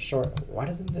small, short. Why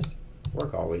doesn't this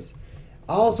work always?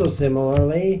 Also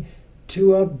similarly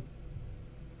to a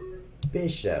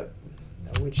bishop.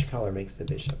 Now, which color makes the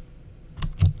bishop?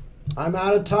 I'm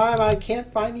out of time. I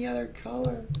can't find the other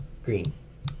color. Green.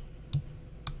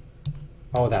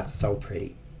 Oh, that's so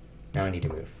pretty. Now I need to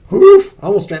move. Whew! I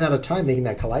almost ran out of time making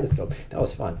that kaleidoscope. That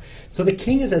was fun. So the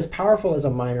king is as powerful as a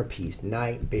minor piece.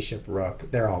 Knight, bishop,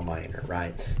 rook, they're all minor,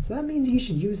 right? So that means you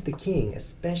should use the king,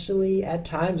 especially at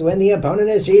times when the opponent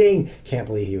is cheating. Can't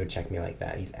believe he would check me like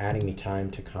that. He's adding me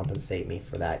time to compensate me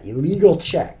for that illegal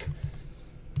check.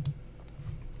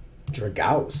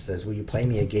 Dragaus says, will you play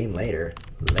me a game later?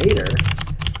 Later?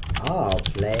 I'll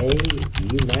play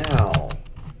you now.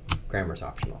 Grammar's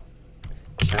optional.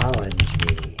 Challenge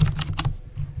me.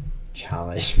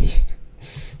 Challenge me.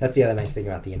 That's the other nice thing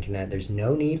about the internet. There's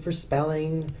no need for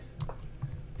spelling.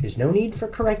 There's no need for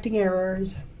correcting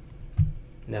errors.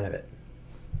 None of it.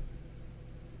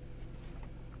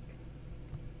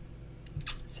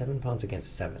 7 pawns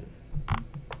against 7.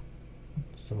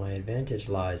 So my advantage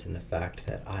lies in the fact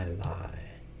that I lie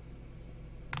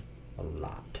a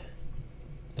lot.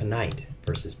 A knight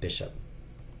versus bishop.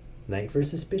 Knight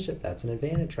versus bishop, that's an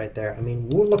advantage right there. I mean,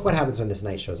 look what happens when this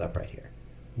knight shows up right here.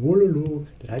 Wooloo.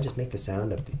 Did I just make the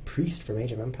sound of the priest from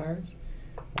Age of Empires?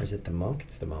 Or is it the monk?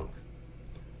 It's the monk.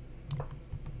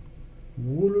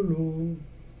 Wooloo.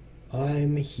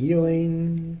 I'm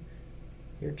healing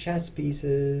your chess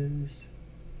pieces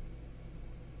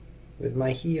with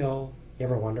my heel. You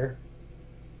ever wonder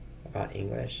about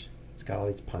English? It's got all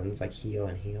these puns like heal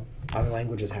and heal. Other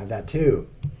languages have that too.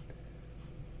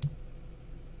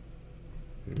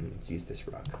 Let's use this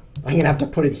rook. I'm going to have to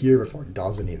put it here before it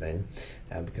does anything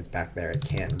because back there it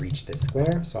can't reach this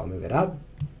square, so I'll move it up.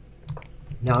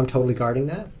 Now I'm totally guarding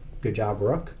that. Good job,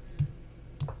 rook.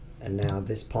 And now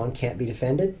this pawn can't be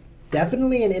defended.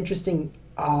 Definitely an interesting...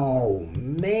 Oh,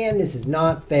 man, this is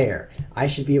not fair. I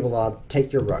should be able to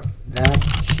take your rook.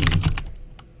 That's cheap.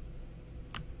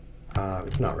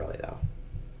 It's not really, though.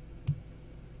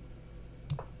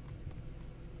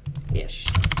 Ish.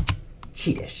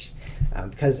 Cheatish.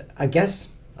 Because I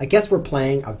guess we're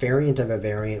playing a variant of a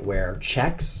variant where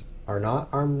checks are not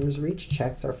arm's reach,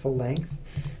 checks are full length,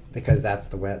 because that's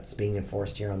the what's being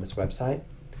enforced here on this website.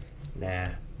 Nah.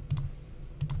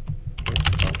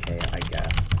 It's okay, I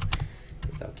guess.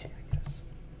 It's okay, I guess.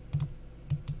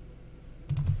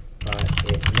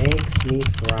 But it makes me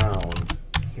frown.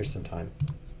 Here's some time.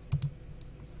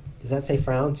 Does that say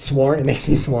frown? Sworn? It makes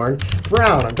me sworn.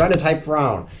 Frown! I'm trying to type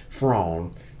frown.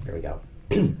 Frown. There we go.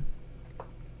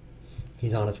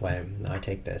 He's on his way. Now I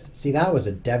take this. See, that was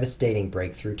a devastating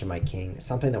breakthrough to my king.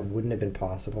 Something that wouldn't have been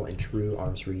possible in true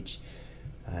arm's reach.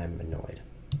 I'm annoyed.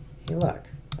 Hey, look.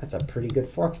 That's a pretty good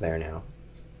fork there now.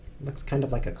 It looks kind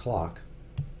of like a clock.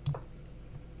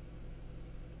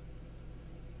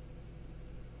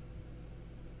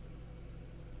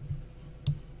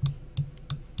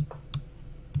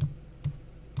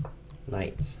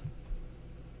 Knights.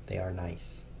 They are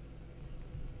nice.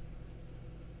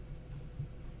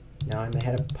 Now I'm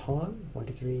ahead of pawn. 1,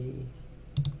 2, 3.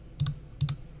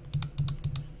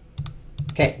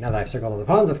 Okay, now that I've circled all the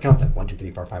pawns, let's count them. 1, 2,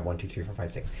 3, 4, 5, 1, 2, 3, 4,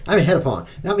 5, 6. I'm ahead of pawn.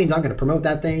 That means I'm going to promote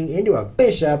that thing into a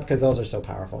bishop because those are so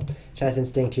powerful. Chess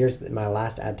instinct, here's my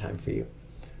last ad time for you.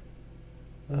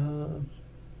 I'll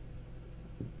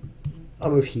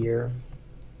move here.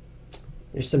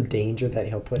 There's some danger that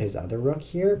he'll put his other rook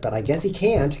here, but I guess he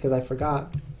can't because I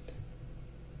forgot.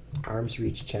 Arm's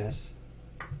reach chess.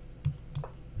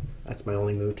 That's my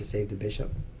only move to save the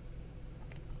bishop.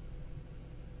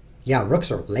 Yeah, rooks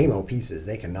are lame-o pieces.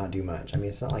 They cannot do much. I mean,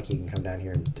 it's not like he can come down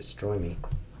here and destroy me.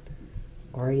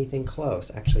 Or anything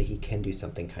close. Actually, he can do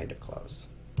something kind of close.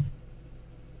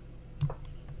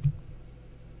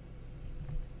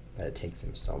 But it takes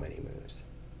him so many moves.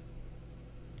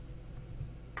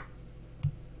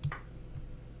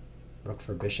 Rook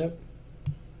for bishop.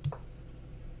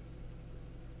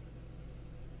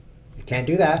 You can't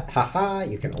do that. Haha,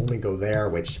 you can only go there,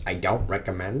 which I don't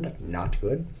recommend. Not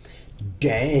good.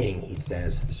 Dang, he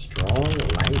says. Strong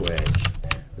language.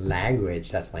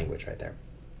 Language. That's language right there.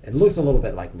 It looks a little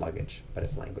bit like luggage, but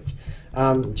it's language.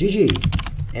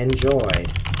 GG.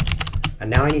 Enjoyed. And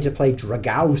now I need to play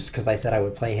Dragaus because I said I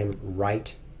would play him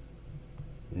right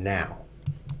now.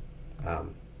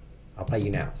 I'll play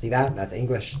you now. See that? That's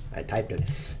English. I typed it.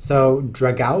 So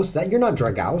Dragaus, you're not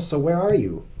Dragaus, so where are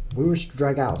you? Where's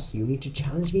Dragaus? You need to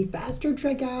challenge me faster,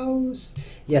 Dragaus.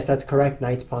 Yes, that's correct.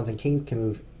 Knights, pawns, and kings can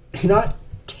move not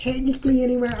technically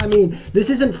anywhere. I mean,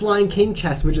 this isn't flying king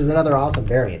chess, which is another awesome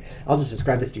variant. I'll just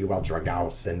describe this to you while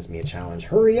Dragaus sends me a challenge.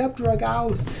 Hurry up,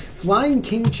 Dragaus. Flying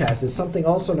king chess is something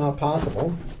also not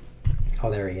possible.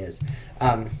 Oh, there he is.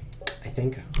 I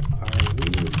think, are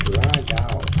you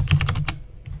Dragaus?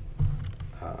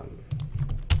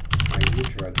 Are you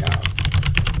Dragaus?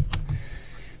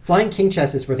 Flying king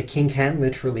chess is where the king can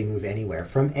literally move anywhere.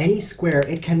 From any square,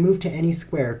 it can move to any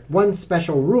square. One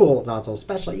special rule, not so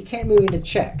special, you can't move into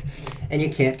check. And you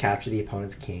can't capture the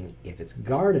opponent's king if it's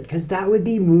guarded, because that would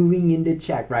be moving into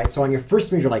check, right? So on your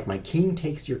first move, you're like, my king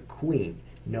takes your queen.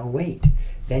 No, wait.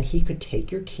 Then he could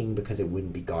take your king because it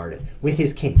wouldn't be guarded with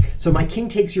his king. So my king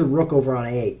takes your rook over on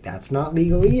a8. That's not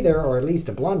legal either, or at least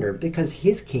a blunder, because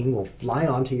his king will fly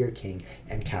onto your king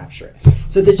and capture it.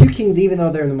 So the two kings, even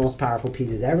though they're the most powerful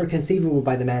pieces ever conceivable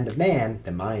by the mind of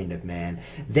man,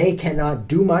 they cannot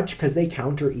do much because they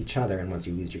counter each other. And once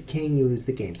you lose your king, you lose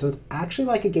the game. So it's actually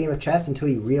like a game of chess until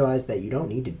you realize that you don't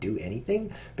need to do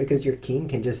anything because your king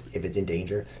can just, if it's in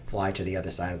danger, fly to the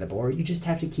other side of the board. You just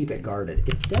have to keep it guarded.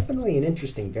 It's definitely an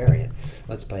interesting variant.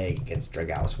 Let's play against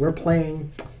Dragaus. We're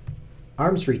playing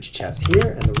arm's reach chess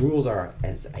here, and the rules are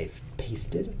as I've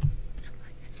pasted.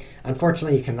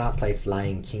 Unfortunately, you cannot play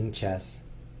flying king chess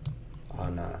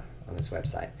on this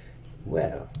website.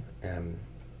 Well,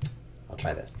 I'll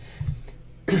try this.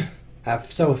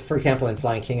 So, for example, in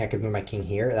flying king, I could move my king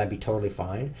here. That'd be totally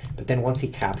fine. But then once he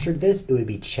captured this, it would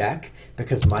be check,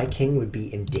 because my king would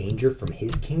be in danger from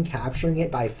his king capturing it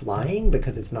by flying,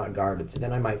 because it's not guarded. So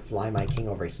then I might fly my king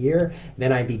over here.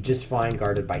 Then I'd be just fine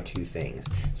guarded by 2 things.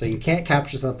 So you can't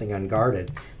capture something unguarded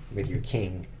with your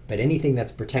king, but anything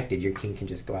that's protected, your king can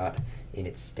just go out in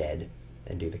its stead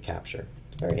and do the capture.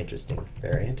 It's a very interesting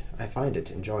variant. I find it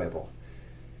enjoyable.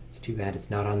 It's too bad it's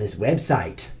not on this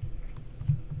website.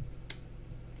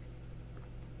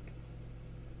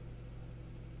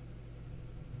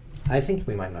 I think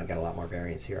we might not get a lot more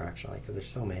variants here, actually, because there's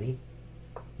so many.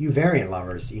 You variant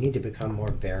lovers, you need to become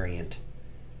more variant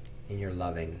in your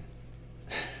loving.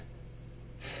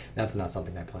 That's not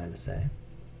something I plan to say.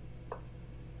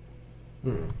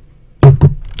 No,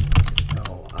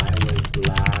 I was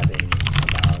blabbing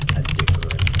about a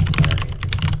different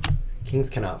variant. Kings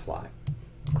cannot fly.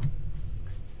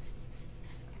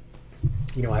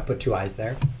 You know, I put 2 eyes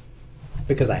there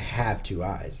because I have 2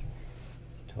 eyes.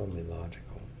 It's totally logical.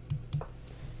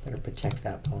 Better protect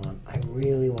that pawn. I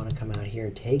really want to come out here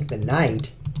and take the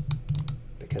knight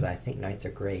because I think knights are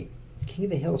great. King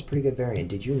of the Hill is a pretty good variant.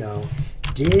 Did you know?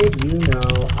 Did you know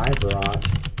I brought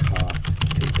Koth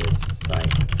to this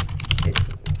site?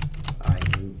 I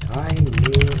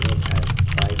knew it as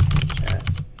Spike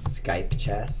chess. Skype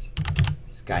chess?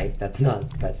 Skype? That's not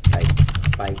Skype.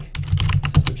 Spike.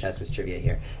 This is some chess with trivia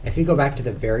here. If you go back to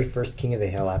the very first King of the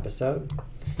Hill episode,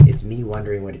 it's me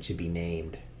wondering what it should be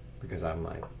named. Because I'm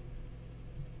like,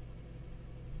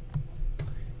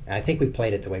 I think we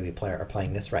played it the way we are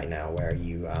playing this right now, where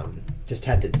you just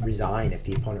had to resign if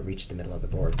the opponent reached the middle of the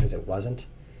board, because it wasn't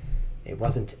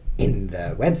in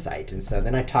the website. And so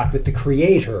then I talked with the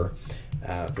creator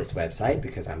of this website,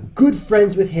 because I'm good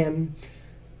friends with him.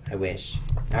 I wish.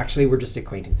 Actually, we're just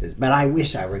acquaintances, but I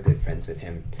wish I were good friends with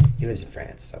him. He lives in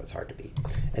France, so it's hard to be.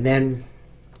 And then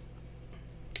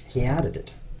he added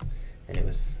it. And it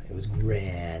was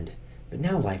grand. But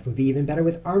now life would be even better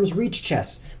with arm's reach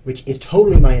chess, which is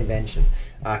totally my invention.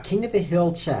 King of the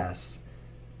Hill chess.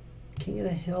 King of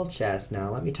the Hill chess. Now,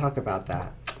 let me talk about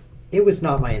that. It was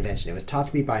not my invention. It was taught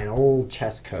to me by an old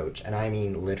chess coach, and I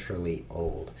mean literally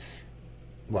old.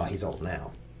 Well, he's old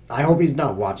now. I hope he's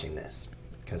not watching this,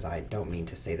 because I don't mean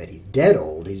to say that he's dead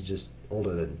old. He's just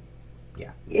older than...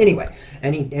 Yeah. Anyway,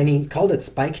 and he called it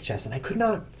Spike chess, and I could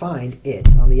not find it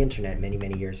on the internet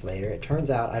many years later. It turns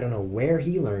out I don't know where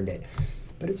he learned it,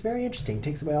 but it's very interesting. It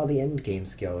takes away all the end game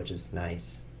skill, which is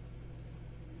nice.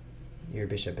 Your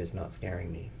bishop is not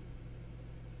scaring me.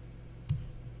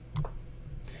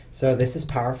 So this is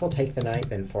powerful. Take the knight,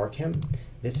 then fork him.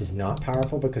 This is not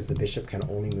powerful because the bishop can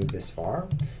only move this far.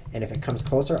 And if it comes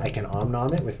closer, I can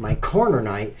om-nom it with my corner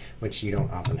knight, which you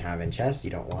don't often have in chess.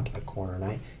 You don't want a corner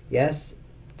knight. Yes,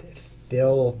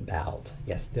 Thilbald.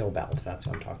 Yes, Thilbald. That's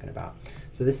what I'm talking about.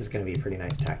 So this is going to be a pretty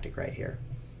nice tactic right here.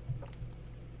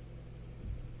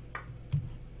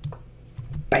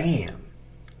 Bam!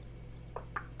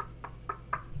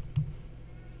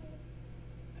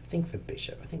 I think the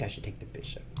bishop. I think I should take the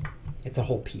bishop. It's a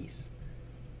whole piece.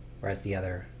 Whereas the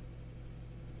other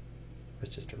was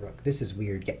just a rook. This is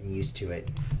weird, getting used to it.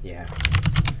 Yeah.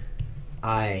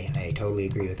 I totally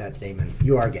agree with that statement.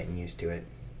 You are getting used to it.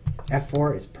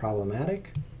 F4 is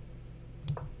problematic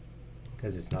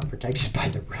because it's not protected by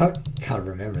the rook. Gotta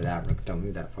remember that. Rooks don't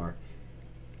move that far.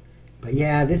 But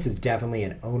yeah, this is definitely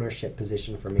an ownership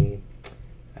position for me.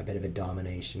 A bit of a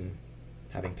domination,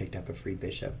 having picked up a free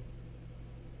bishop.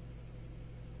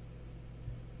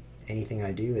 Anything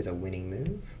I do is a winning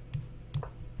move.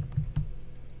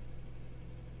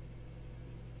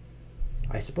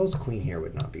 I suppose queen here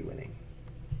would not be winning.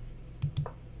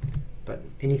 But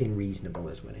anything reasonable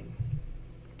is winning.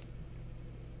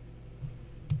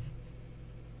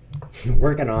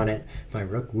 Working on it. My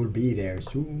rook will be there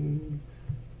soon.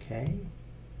 Okay.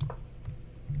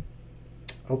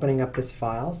 Opening up this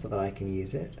file so that I can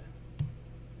use it.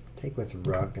 Take with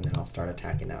rook, and then I'll start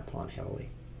attacking that pawn heavily.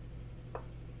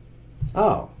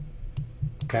 Oh.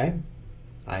 Okay.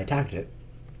 I attacked it.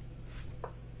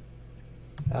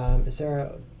 Is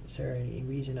there any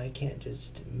reason I can't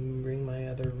just bring my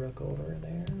other rook over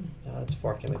there? Let's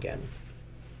fork him again.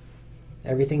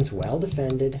 Everything's well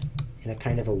defended in a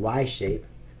kind of a Y shape,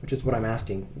 which is what I'm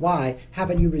asking. Why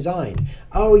haven't you resigned?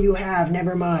 Oh, you have.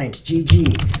 Never mind.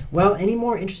 GG. Well, any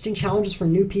more interesting challenges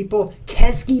from new people?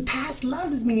 Keski Pass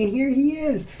loves me, and here he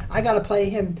is. I gotta play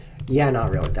him. Yeah,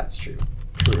 not really. That's true.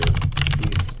 True.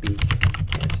 You speak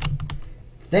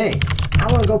Thanks.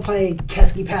 I want to go play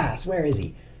Kesky Pass. Where is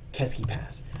he? Kesky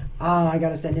Pass. I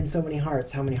gotta send him so many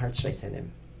hearts. How many hearts should I send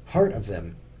him? Heart of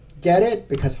them. Get it?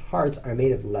 Because hearts are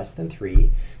made of less than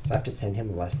 3, so I have to send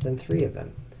him less than 3 of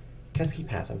them. Kesky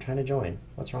Pass, I'm trying to join.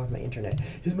 What's wrong with my internet?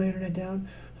 Is my internet down?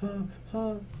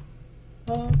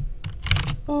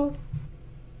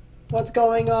 What's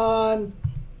going on?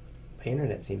 My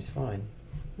internet seems fine.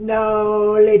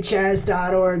 No,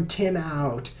 lichess.org, Tim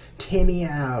out. Timmy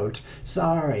out.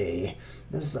 Sorry.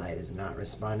 The site is not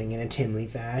responding in a Timly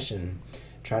fashion.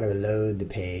 Try to load the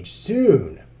page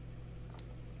soon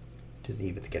to see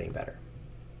if it's getting better.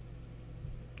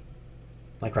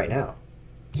 Like right now.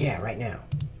 Yeah, right now.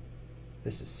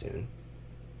 This is soon.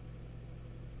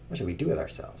 What should we do with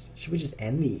ourselves? Should we just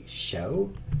end the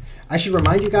show? I should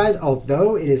remind you guys,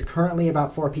 although it is currently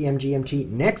about 4 p.m. GMT,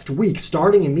 next week,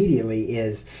 starting immediately,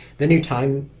 is the new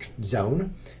time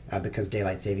zone, because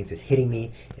daylight savings is hitting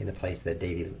me in the place that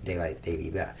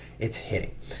it's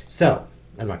hitting. So,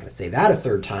 I'm not going to say that a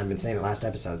third time. I've been saying it last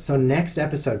episode. So next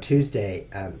episode, Tuesday,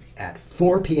 at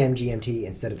 4 p.m. GMT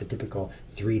instead of the typical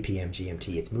 3 p.m.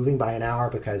 GMT. It's moving by an hour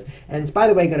because, and it's, by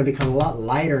the way, going to become a lot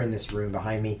lighter in this room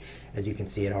behind me. As you can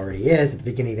see, it already is. At the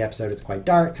beginning of the episode, it's quite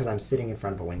dark because I'm sitting in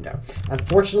front of a window.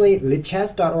 Unfortunately,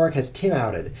 lichess.org has Tim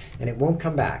outed, and it won't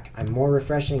come back. I'm more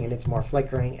refreshing, and it's more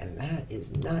flickering, and that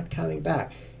is not coming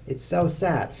back. It's so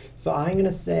sad. So I'm going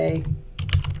to say...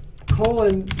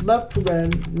 colon, left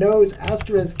paren, nose,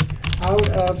 asterisk, out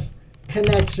of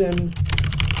connection.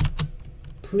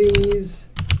 Please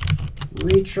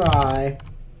retry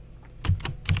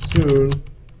soon.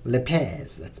 Le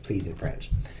pèse. That's please in French.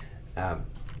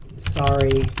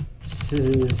 Sorry. It's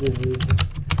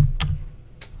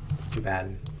too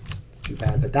bad. It's too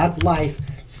bad, but that's life.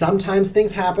 Sometimes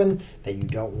things happen that you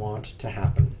don't want to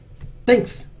happen.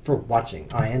 Thanks for watching.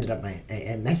 Oh, I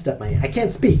messed up my, I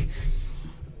can't speak.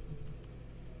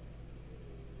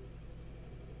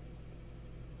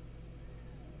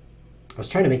 I was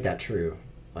trying to make that true.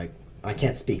 Like, I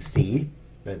can't speak C,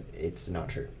 but it's not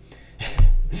true.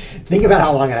 Think about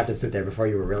how long I'd have to sit there before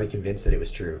you were really convinced that it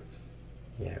was true.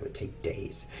 Yeah, it would take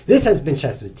days. This has been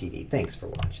Chess Whiz TV. Thanks for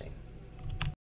watching.